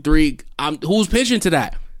 1-2-3. Who's pitching to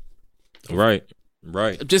that? Right.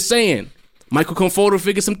 I'm just saying. Michael Conforto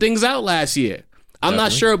figured some things out last year. I'm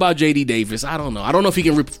not sure about JD Davis. I don't know. I don't know if he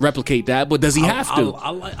can replicate that, but does he have to? I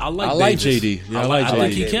like Davis. JD. Yeah, I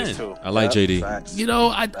think he Davis, can. too. I like JD. Facts. You know,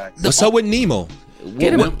 What's up with Nemo?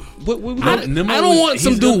 get him. I Nemo don't want is-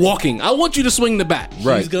 some he's dude gonna- walking. I want you to swing the bat.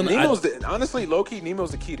 Right. He's gonna. Honestly, low-key,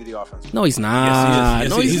 Nemo's the key to the offense. No, he's not. Yes, he is.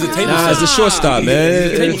 No, He's a not. table Nah, it's the shortstop,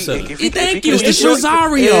 man. Table setter. Thank you. If he It's can-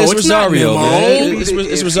 Rosario. Yeah, it's It's not Rosario, Nemo. man. If he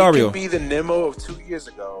It's Rosario. can be the Nemo of 2 years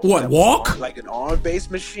ago. What, that walk? was like an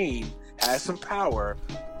on-base machine, has some power,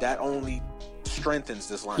 that only strengthens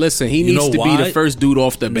this line. Listen, he You needs know to be why? the first dude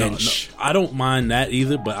off the No, bench. no, I don't mind that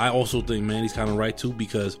either, but I also think Manny's kind of right too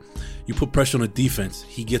because you put pressure on the defense,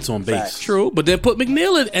 he gets on base. Facts. True, but then put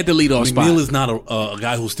McNeil at the leadoff spot. McNeil is not a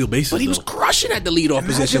guy who'll steal bases. But he was though. crushing at the leadoff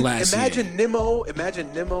position last year. Imagine Nemo and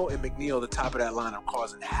McNeil, the top of that lineup,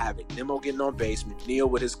 causing havoc. Nemo getting on base, McNeil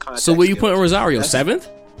with his contact. So where you skills. putting Rosario? That's- 7th?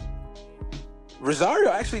 Rosario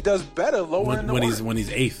actually does better lower in the when order. he's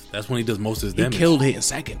eighth. That's when he does most of his He damage. killed hitting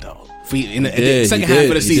second though. In the did, second he half did,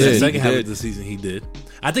 of the he season. did. Second half did. of the season, he did.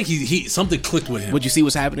 I think he something clicked with him. Would you see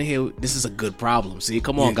what's happening here? This is a good problem. See,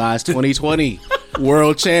 come on, guys. 2020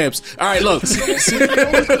 world champs. All right, look.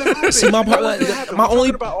 See, my part, my only.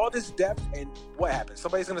 about all this depth and what happens?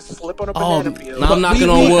 Somebody's gonna slip on a Oh, banana peel. now I'm knocking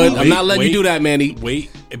on wood. I'm not letting you do that, Manny. Wait,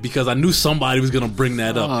 because I knew somebody was gonna bring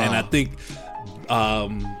that up, Oh. and I think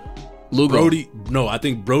Lugo. Brody. No, I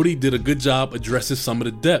think Brody did a good job addressing some of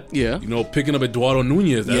the depth. Yeah. you know, picking up Eduardo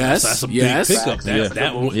Nunez. That's a big Yes. pickup. Yeah.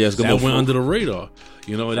 That Yeah, it's good that move. went under the radar.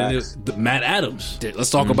 You know, and then Facts. there's Matt Adams. Let's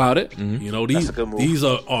talk about it. You know, That's a good move. these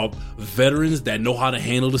are veterans that know how to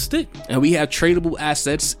handle the stick. And we have tradable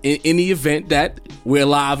assets in the event that we're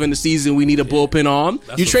live in the season. We need a bullpen arm.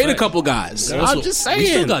 That's You a trade a fact. couple guys. Also, I'm just We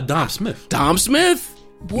still saying. got Dom Smith. Tom Smith.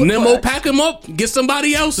 Nemo, pack him up. Get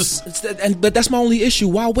somebody else. But that's my only issue.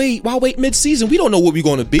 Why wait? Why wait mid-season? We don't know what we're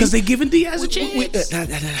going to be. Because they giving Diaz a chance.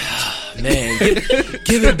 Man,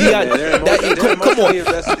 giving Diaz. They're Come mostly on,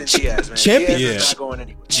 invested in Diaz, man. Champion- Diaz Yeah. is not going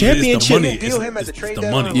anywhere. championship. money. Deal him at the It's trade the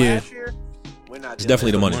deadline money. Yeah. last year. We're not It's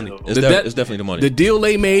definitely the money. money. It's, The it's definitely the money. The deal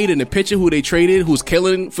they made and the pitcher who they traded, who's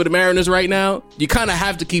killing for the Mariners right now, you kind of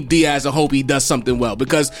have to keep Diaz and hope he does something well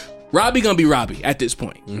because Robbie gonna be Robbie at this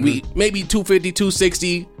point. We maybe 250,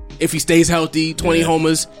 260 if he stays healthy, 20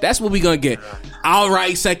 homers. That's what we gonna get. All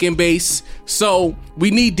right, second base. So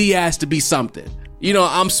we need Diaz to be something. You know,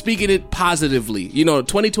 I'm speaking it positively. You know,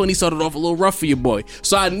 2020 started off a little rough for your boy.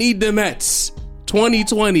 So I need the Mets.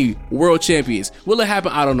 2020 world champions. Will it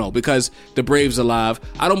happen? I don't know because the Braves are live.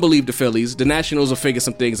 I don't believe the Phillies. The Nationals will figure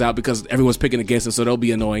some things out because everyone's picking against them, so they'll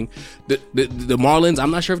be annoying. The Marlins,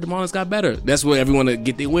 I'm not sure if the Marlins got better. That's where everyone to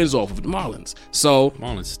get their wins off of the Marlins. So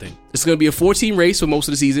Marlins stink. it's going to be a 4-team race for most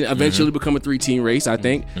of the season. Eventually become a 3-team race, I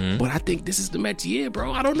think. But I think this is the Mets year,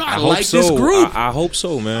 bro. I don't know. I hope like so. this group. I hope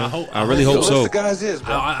so, man. I I really hope What's so. the guys is,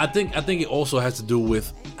 bro? I think it also has to do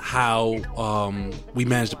with how we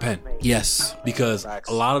manage the pen. Yes. Because Facts.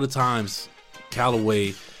 a lot of the times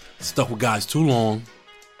Callaway stuck with guys too long.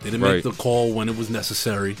 They didn't Right. make the call when it was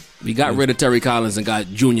necessary. We got rid of Terry Collins and got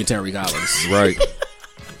Junior Terry Collins. Right.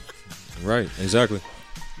 Right. Exactly.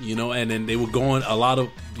 You know, and then they were going a lot of,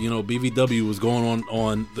 you know, BVW was going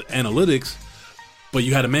on the analytics, but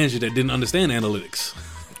you had a manager that didn't understand analytics.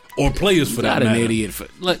 or players for that Not an matter. idiot.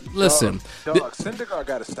 Listen, Dog, Syndergaard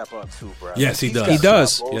got to step up too, bro. Yes, he does. gotta He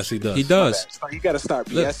does. stop Yes, he does. He does. So he got to start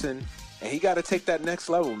BSing, and he got to take that next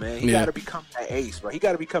level, man. He Yeah. got to become that ace, bro. He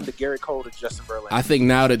got to become the Garrett Cole to Justin Verlander. I think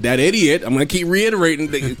now that idiot, I'm going to keep reiterating,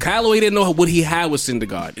 that Callaway didn't know what he had with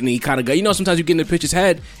Syndergaard. And he kind of got, sometimes you get in the pitcher's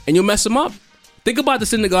head and you'll mess him up. Think about the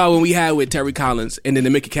Syndergaard when we had with Terry Collins and then the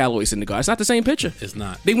Mickey Callaway Syndergaard. It's not the same pitcher. It's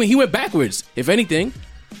not. He went backwards, if anything.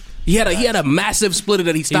 He had a massive splitter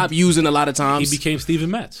that he stopped using a lot of He times. became Steven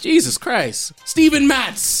Matz. Jesus Christ. Steven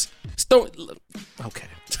Matz. Okay.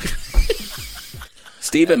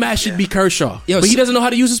 Steven Matz should be Kershaw. Yo, but he doesn't know how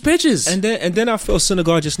to use his pitches. And then I feel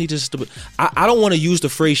Syndergaard just needs to. I don't want to use the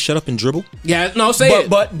phrase "shut up and dribble," yeah, no, say it.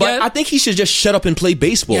 but Yeah. I think he should just shut up and play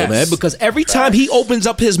baseball, Yes. man. Because every time he opens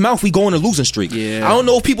up his mouth, we go on a losing streak. Yeah. I don't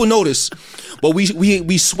know if people notice, but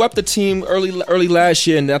we swept the team early last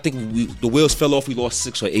year, and I think the wheels fell off. We lost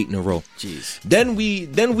 6 or 8 in a row. Jeez. Then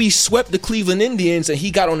we swept the Cleveland Indians, and he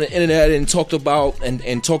got on the internet and talked about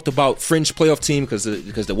fringe playoff team because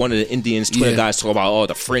one of the Indians Twitter Yeah. guys talk about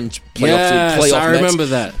the fringe playoff Yes, team. Playoff I Mets. remember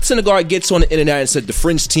that. Syndergaard gets on the internet and said the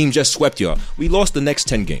fringe team just swept y'all. We lost the next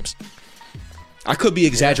 10 games. I could be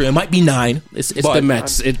exaggerating. It might be 9. It's but the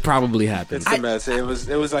Mets. It probably happened. it's the Mets.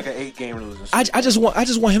 It was like an 8-game losing I streak. just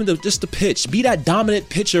want him to pitch, be that dominant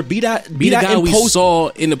pitcher, be that Be the guy we imposed. saw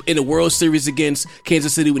in the World Series against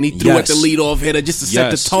Kansas City when he threw at the Yes. leadoff hitter just to set the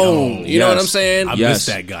Yes. tone. Oh, You know what yes. I'm saying? I Yes. miss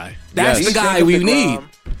that guy. That's Yes. the guy Jacob we deGrom, need.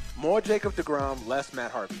 More Jacob deGrom, less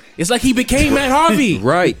Matt Harvey. It's like he became Matt Harvey.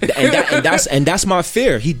 Right, and that's my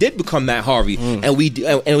fear. He did become Matt Harvey, and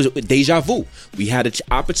it was deja vu. We had an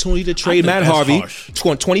opportunity to trade think Matt that's Harvey. harsh.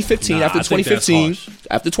 2015. Nah, after I think that's 2015, harsh.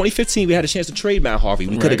 after 2015, we had a chance to trade Matt Harvey.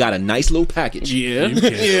 We could have got a nice little package. Yeah. You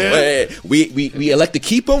can't. Yeah. We elect to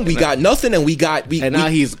keep him. We got nothing, and now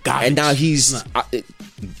he's garbage. And now he's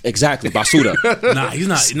exactly Basuda. Nah, he's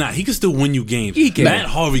not. Nah, he can still win you games. He can. Matt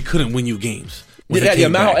Harvey couldn't win you games. when he Yeah,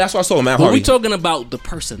 came back. that's what I saw Matt But Harvey. we're talking about the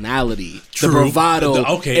personality, True. the bravado,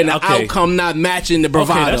 Okay, and the okay. outcome not matching the Okay,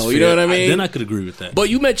 bravado. that's You know fair. what I mean? Then I could agree with that. But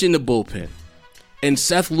you mentioned the bullpen, and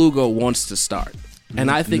Seth Lugo wants to start.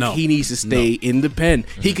 And I think No. he needs to stay in the pen.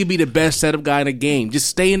 He could be the best setup guy in the game. Just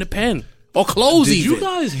stay in the pen. Or close Did even. you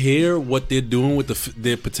guys hear what they're doing with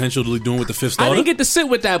their potentially doing with the fifth I starter? didn't get to sit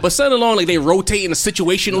with that, but something along like they rotating the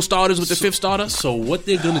situational starters with the fifth starter. So what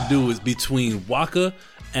they're gonna do is between Waka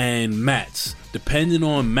and Mats, depending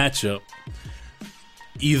on matchup,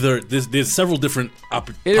 either there's several different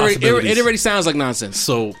possibilities. It already sounds like nonsense.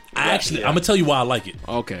 So I'm gonna tell you why I like it.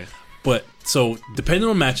 Okay. But so depending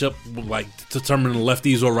on matchup, like determining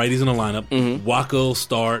lefties or righties in the lineup, Waka will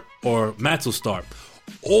start or Mats will start.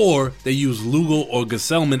 Or they use Lugo or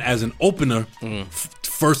Gesellman as an opener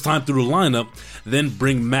first time through the lineup, then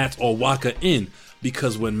bring Mats or Waka in.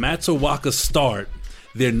 Because when Mats or Waka start,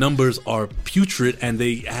 their numbers are putrid, and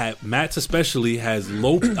they have Mats especially has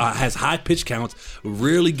has high pitch counts,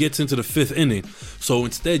 rarely gets into the fifth inning. So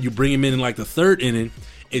instead, you bring him in like the third inning.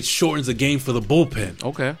 It shortens the game for the bullpen.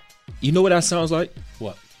 Okay. You know what that sounds like?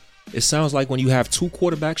 What? It sounds like when you have two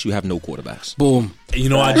quarterbacks, you have no quarterbacks. Boom. You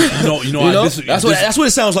know, I disagree. That's what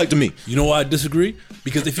it sounds like to me. You know why I disagree?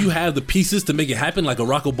 Because if you have the pieces to make it happen, like a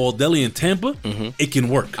Rocco Baldelli in Tampa, it can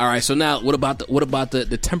work. All right, so now what about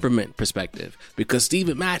the temperament perspective? Because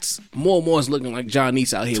Steven Matz more and more is looking like John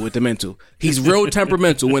Neese out here with the mental. He's real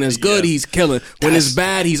temperamental. When it's good, he's killing. When it's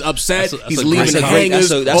bad, he's upset. That's a He's great leaving the comp. hangers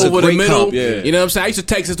That's a over the great middle. comp, yeah. You know what I'm saying? I used to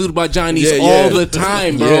text this dude about John Neese Yeah, all yeah. the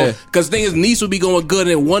time, bro. Yeah. Because the thing is, Neese would be going good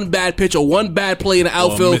in one bad pitch or one bad play in the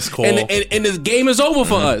outfield, missed call. and this game is over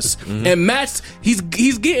for us. And Matz, he's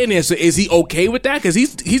getting there. So is he okay with that? Because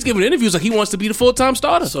he's giving interviews like he wants to be the full-time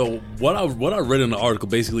starter. So what I read in the article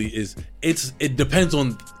basically is it depends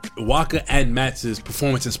on Waka and Matz's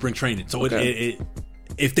performance in spring training. So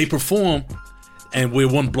if they perform and where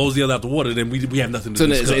one blows the other out the water, then we have nothing to So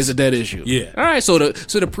discuss. it's a dead issue. Yeah. All right. So the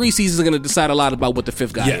preseason is going to decide a lot about what the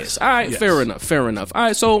fifth guy Yes. is. All right. Yes. Fair enough. All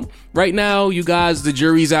right. So right now, you guys, the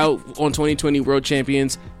jury's out on 2020 World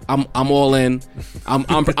Champions. I'm all in.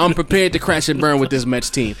 I'm prepared to crash and burn with this Mets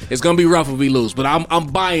team. It's gonna be rough if we lose, but I'm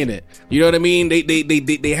buying it. You know what I mean?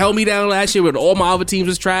 They held me down last year when all my other teams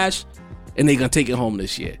was trash, and they gonna take it home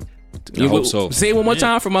this year. I hope so. Say it one more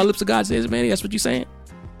time from my lips to God's ears, Manny. That's what you're saying.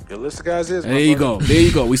 Your list of guys is. There you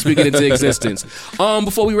go. We speak it into existence.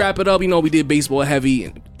 Before we wrap it up, we did baseball heavy,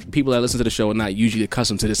 and people that listen to the show are not usually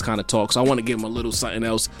accustomed to this kind of talk, so I want to give them a little something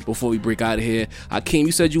else before we break out of here. Akeem,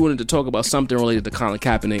 you said you wanted to talk about something related to Colin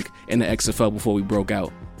Kaepernick and the XFL before we broke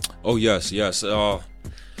out. Oh yes.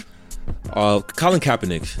 Colin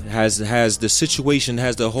Kaepernick has the situation,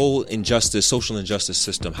 has the whole social injustice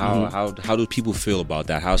system. How do people feel about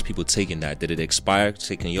that? How's people taking that? Did it expire?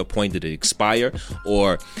 Taking your point, did it expire,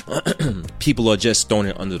 or people are just throwing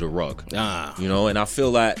it under the rug? You know, and I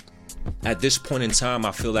feel that at this point in time,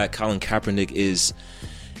 I feel that Colin Kaepernick is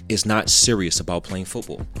not serious about playing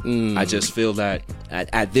football. I just feel that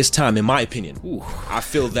at this time, in my opinion, I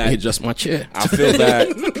feel that just my chair. I feel that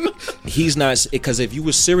he's not, because if you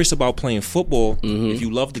were serious about playing football, if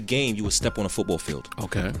you love the game, you would step on a football field.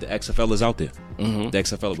 Okay. The XFL is out there. The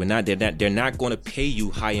XFL, they're not going to pay you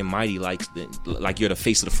high and mighty like you're the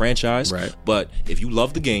face of the franchise. Right. But if you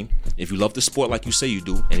love the game, if you love the sport like you say you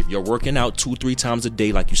do, and if you're working out 2-3 times a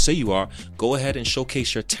day like you say you are, go ahead and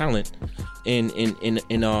showcase your talent in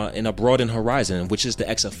a broadened horizon, which is the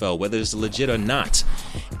XFL. Whether it's legit or not,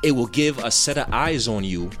 it will give a set of eyes on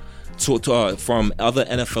you from other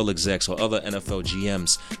NFL execs or other NFL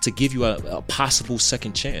GMs to give you a possible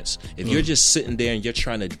second chance. If you're just sitting there and you're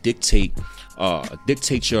trying to dictate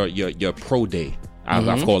your pro day.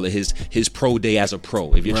 I've called it his pro day as a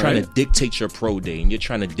pro. If you're trying to dictate your pro day and you're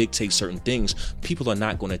trying to dictate certain things, people are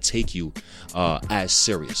not going to take you as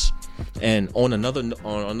serious. And on another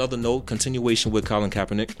note, continuation with Colin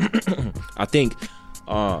Kaepernick, I think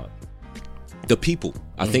the people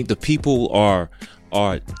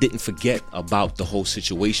didn't forget about the whole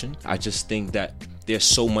situation. I just think that there's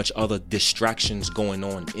so much other distractions going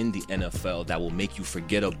on in the NFL that will make you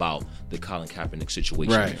forget about the Colin Kaepernick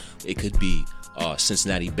situation. Right. It could be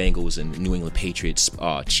Cincinnati Bengals and New England Patriots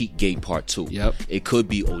cheat gate part 2. Yep. It could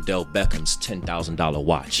be Odell Beckham's $10,000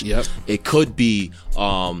 watch. Yep. It could be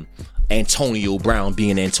Antonio Brown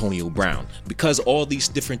being Antonio Brown. Because all these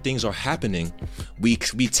different things are happening, we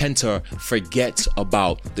tend to forget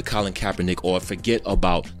about the Colin Kaepernick or forget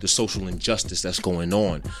about the social injustice that's going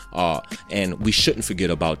on. And we shouldn't forget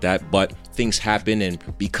about that, but things happen, and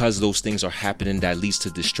because those things are happening, that leads to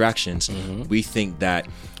distractions. We think that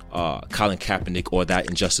Colin Kaepernick or that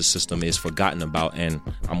injustice system is forgotten about, and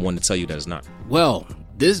I'm one to tell you that it's not. Well,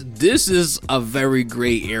 this is a very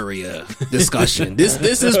gray area discussion. This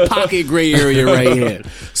is pocket gray area right here.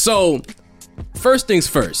 So, first things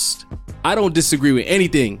first, I don't disagree with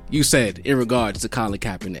anything you said in regards to Colin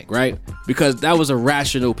Kaepernick, right? Because that was a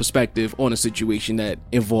rational perspective on a situation that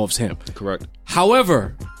involves him. Correct.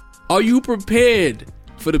 However, are you prepared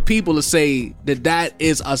for the people to say that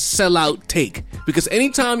is a sellout take? Because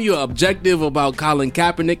anytime you're objective about Colin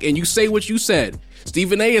Kaepernick and you say what you said,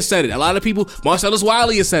 Stephen A has said it. A lot of people, Marcellus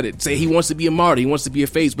Wiley has said it. Say he wants to be a martyr, he wants to be a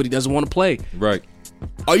face, but he doesn't want to play. Right.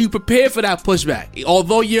 Are you prepared for that pushback?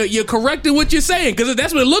 Although you're correcting what you're saying, because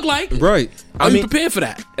that's what it looked like. Right. Are you prepared for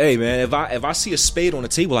that? Hey man, if I see a spade on the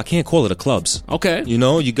table, I can't call it a clubs. Okay. You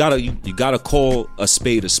know, you gotta call a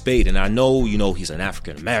spade, and I know, he's an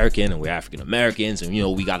African American and we're African Americans, and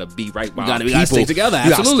we gotta be right by We gotta stick together.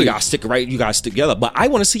 Absolutely. You gotta stick together. But I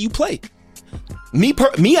want to see you play.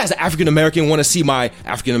 Me as an African American want to see my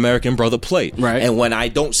African American brother play. Right. And when I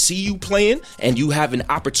don't see you playing and you have an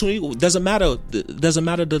opportunity, it doesn't matter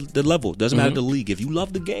the level, doesn't matter the league. If you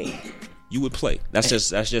love the game, you would play. That's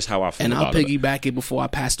just how I feel. And about I'll piggyback it before I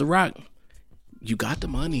pass the rock. You got the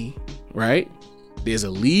money, right? There's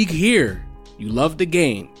a league here. You love the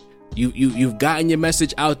game. You've gotten your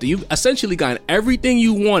message out there. You've essentially gotten everything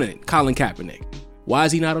you wanted, Colin Kaepernick. Why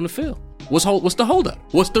is he not on the field? What's the holdup?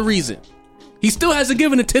 What's the reason? He still hasn't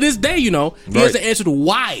given it to this day, He hasn't answered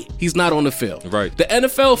why he's not on the field. Right. The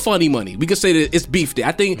NFL funny money. We could say that it's beef there.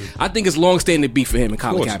 I think it's long-standing beef for him and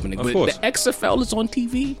Colin Kaepernick. But the XFL is on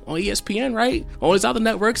TV, on ESPN, right? On his other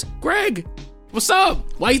networks. Greg, what's up?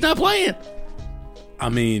 Why he's not playing? I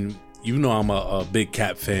mean, I'm a big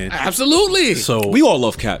Cap fan. Absolutely. So we all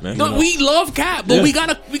love Cap, man. No, we love Cap, but we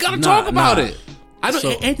gotta talk about it. I don't.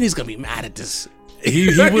 So- Anthony's gonna be mad at this. He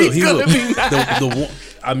will. He will. gonna be mad.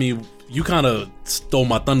 I mean, you kind of stole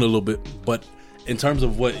my thunder a little bit, but in terms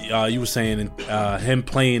of what you were saying, him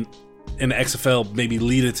playing in the XFL maybe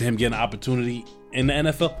leading to him getting an opportunity in the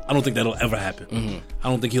NFL, I don't think that'll ever happen. I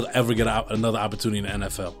don't think he'll ever get another opportunity in the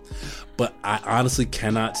NFL. But I honestly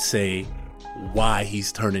cannot say why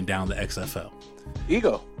he's turning down the XFL.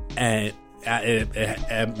 Ego. And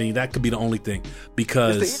I mean, that could be the only thing,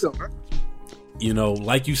 because It's the ego, bro.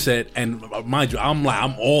 like you said, and mind you, I'm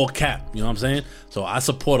all Cap, you know what I'm saying? So I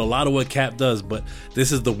support a lot of what Cap does, but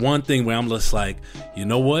this is the one thing where I'm just like, you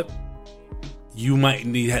know what? You might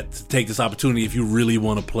need to take this opportunity if you really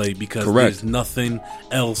want to play, because there's nothing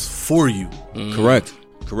else for you. Correct.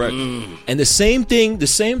 And the same thing the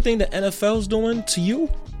NFL's doing to you,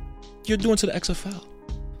 you're doing to the XFL.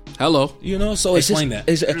 Hello. You know, so Explain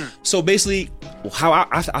it's just, that. So basically, how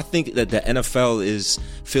I think that the NFL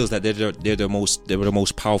feels that they're the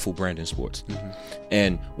most powerful brand in sports,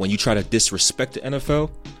 and when you try to disrespect the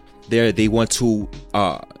NFL, they want to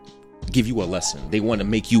give you a lesson. They want to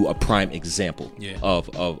make you a prime example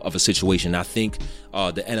of a situation. I think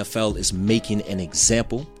the NFL is making an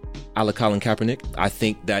example. A la Colin Kaepernick. I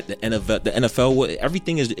think that the NFL,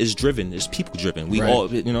 everything is driven, is people driven. We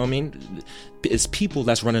all, you know what I mean? It's people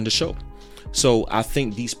that's running the show. So I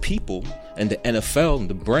think these people and the NFL and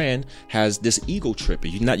the brand has this ego trip.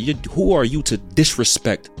 Who are you to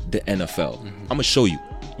disrespect the NFL? I'm gonna show you.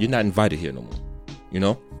 You're not invited here no more. You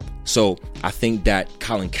know? So I think that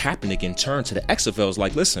Colin Kaepernick in turn to the XFL is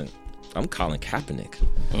like, listen, I'm Colin Kaepernick.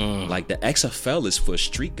 Like the XFL is for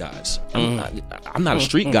street guys. I'm not a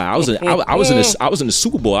street guy. I was in the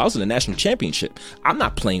Super Bowl. I was in the national championship. I'm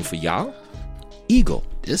not playing for y'all. Ego.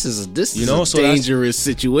 This is a so dangerous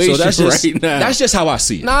situation so that's just, right now. That's just how I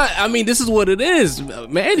see it. Nah, I mean, this is what it is,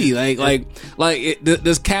 Manny.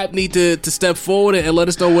 Does Cap need to step forward and let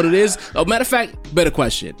us know what it is? Matter of fact, better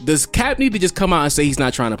question: does Cap need to just come out and say he's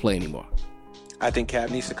not trying to play anymore? I think Cap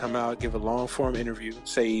needs to come out, give a long form interview,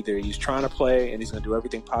 say either he's trying to play and he's going to do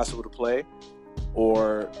everything possible to play,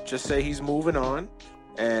 or just say he's moving on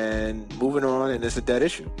and it's a dead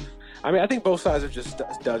issue. I mean, I think both sides have just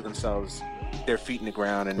dug themselves their feet in the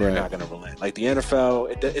ground and they're not going to relent. Like the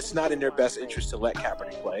NFL, it's not in their best interest to let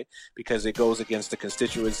Kaepernick play because it goes against the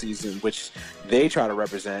constituencies in which they try to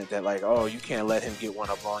represent. That like, oh, you can't let him get one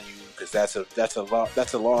up on you because that's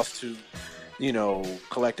a loss to, you know,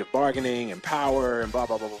 collective bargaining and power and blah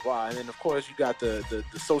blah blah blah blah. And then of course you got the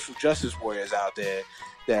social justice warriors out there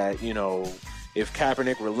that, you know, if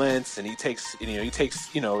Kaepernick relents and he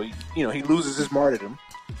loses his martyrdom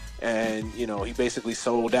and, you know, he basically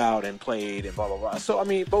sold out and played and blah blah blah. So I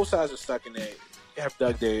mean, both sides are stuck in there, have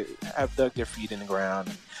dug their feet in the ground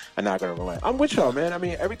and are not going to relent. I'm with y'all, man. I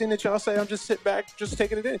mean, everything that y'all say, I'm just sitting back, just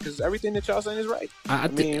taking it in because everything that y'all saying is right. I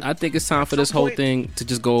think it's time for this whole thing to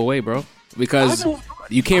just go away, bro. Because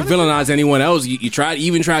you can't villainize anyone else. You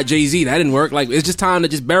even tried Jay-Z. That didn't work. Like, it's just time to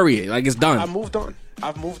just bury it. Like, it's done. I've moved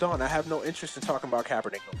on. I have no interest in talking about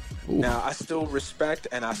Kaepernick. Now, I still respect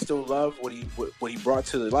and I still love what he brought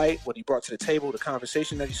to the light, what he brought to the table, the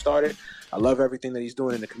conversation that he started. I love everything that he's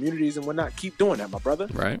doing in the communities and whatnot. Keep doing that, my brother.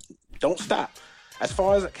 Right. Don't stop. As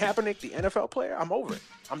far as Kaepernick, the NFL player, I'm over it.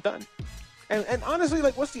 I'm done. And honestly,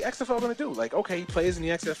 like, what's the XFL going to do? Like, okay, he plays in the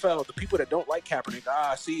XFL. The people that don't like Kaepernick,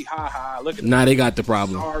 look at Nah, they got the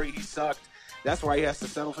problem. Sorry, he sucked. That's why he has to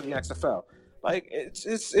settle for the XFL. Like, it's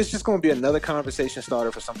just going to be another conversation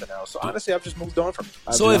starter for something else. So honestly, I've just moved on from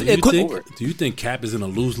it. Do you think Cap is in a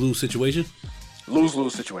lose-lose situation?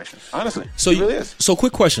 Lose-lose situation. Honestly, so it really is. So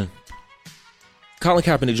quick question: Colin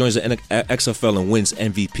Kaepernick joins the XFL and wins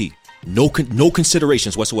MVP. No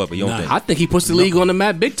considerations whatsoever. You don't think? I think he puts the league on the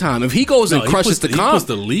map big time. If he goes and crushes the comp,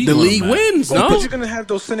 the league wins. No, but you're gonna have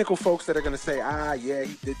those cynical folks that are gonna say, yeah,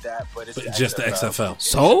 he did that, but it's just the XFL.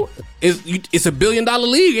 So it's $1 billion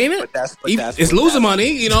league, ain't it? It's losing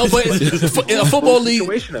money, you know. But a football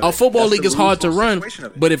league is hard to run.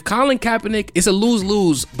 But if Colin Kaepernick, it's a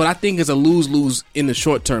lose-lose. But I think it's a lose-lose in the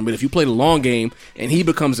short term. But if you play the long game and he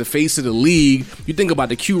becomes the face of the league, you think about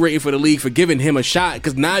the Q rating for the league for giving him a shot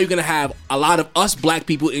because now you're gonna have a lot of us black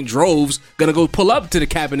people in droves gonna go pull up to the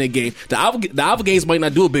Kaepernick game. The Alva games might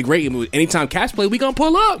not do a big rating, but anytime Caps play, we gonna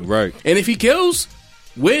pull up. Right. And if he kills,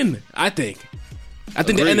 win. I think the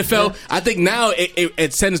NFL. I think now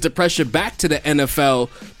it sends the pressure back to the NFL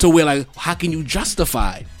to where, like, how can you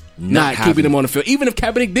justify not keeping him on the field? Even if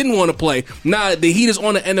Kaepernick didn't want to play, the heat is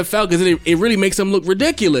on the NFL because it really makes him look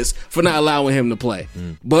ridiculous for not allowing him to play.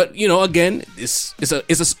 But, you know, again, it's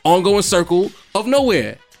an ongoing circle of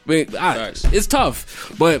nowhere. I mean, it's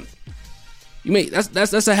tough, but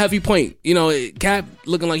that's a heavy point. You know, Cap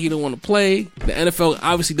looking like he don't want to play. The NFL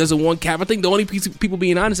obviously doesn't want Cap. I think the only people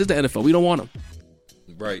being honest is the NFL. We don't want him.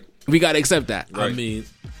 Right. We got to accept that. Right. I mean,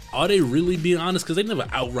 are they really being honest? Because they never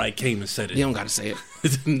outright came and said it. They don't got to say it.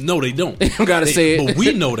 No, they don't. They don't got to say it. But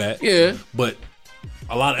we know that. Yeah. But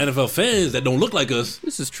a lot of NFL fans that don't look like us.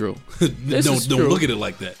 This is true. Don't look at it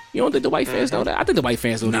like that. You don't think the white fans know that? I think the white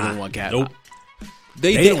fans don't even want Cap. Nope.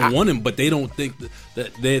 They don't want him, but they don't think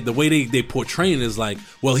that the way they portray it is like,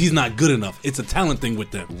 well, he's not good enough. It's a talent thing with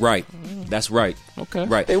them. Right. That's right. Okay.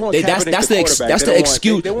 Right. They want that's the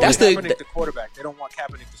excuse. They want Kaepernick the quarterback. They don't want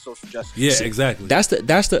Kaepernick the social justice. Yeah, exactly. That's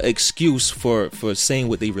the excuse for saying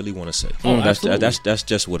what they really want to say. That's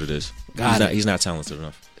just what it is. He's not talented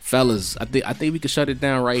enough. Fellas, I think we can shut it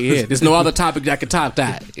down right here. There's no other topic that can top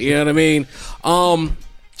that. You know what I mean?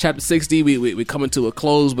 Chapter 60, we coming to a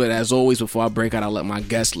close, but as always, before I break out, I'll let my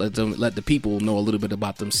guests let the people know a little bit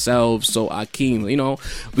about themselves. So Akeem, you know,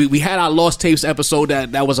 we had our Lost Tapes episode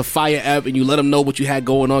that was a fire ep, and you let them know what you had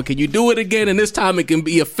going on. Can you do it again? And this time it can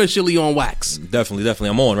be officially on wax. Definitely.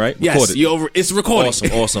 I'm on, right? Yes, Recorded. It's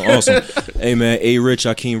recorded. Awesome. Hey man, A-Rich,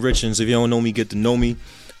 Akeem Richens. If you don't know me, get to know me.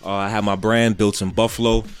 I have my brand built in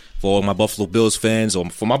Buffalo. For all my Buffalo Bills fans, or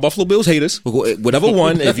for my Buffalo Bills haters, whatever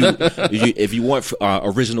one. If you want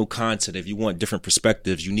original content, if you want different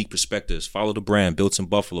perspectives, unique perspectives, follow the brand Built in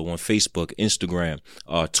Buffalo on Facebook, Instagram,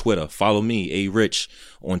 Twitter. Follow me, A-Rich,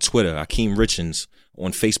 on Twitter, Akeem Richens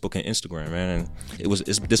on Facebook and Instagram, man. And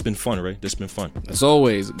it's been fun, right? This been fun. As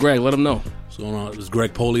always, Greg, let them know. What's going on? This is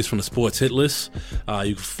Greg Police from the Sports Hit List.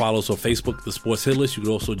 You can follow us on Facebook, the Sports Hit List. You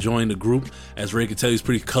can also join the group. As Ray can tell you, it's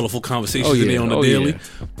pretty colorful conversations in there on the daily. Yeah.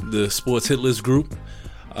 The Sports Hit List group.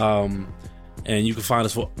 And you can find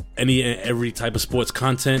us for any and every type of sports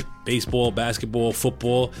content: baseball, basketball,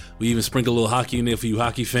 football. We even sprinkle a little hockey in there for you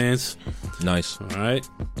hockey fans. Nice. All right.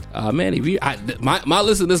 Manny, my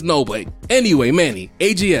listeners know, but anyway, Manny,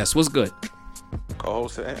 AGS, what's good?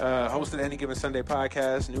 Hosted Any Given Sunday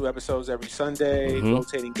podcast. New episodes every Sunday.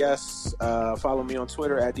 Rotating guests. Follow me on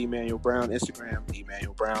Twitter at Emmanuel Brown. Instagram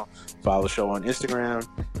Emmanuel Brown. Follow the show on Instagram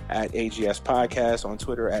at AGS Podcast. On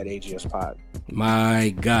Twitter at AGS Pod. My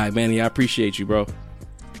guy, Manny, I appreciate you, bro.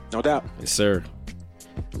 No doubt. Yes, sir.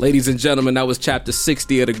 Ladies and gentlemen, that was chapter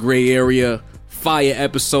 60 of The Gray Area. Fire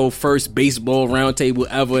episode, first baseball roundtable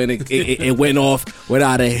ever, and it went off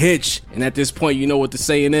without a hitch. And at this point, you know what the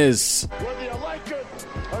saying is. Whether you like it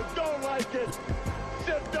or don't like it,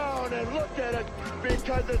 sit down and look at it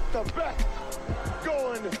because it's the best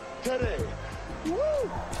going today. Woo!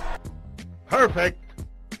 Perfect.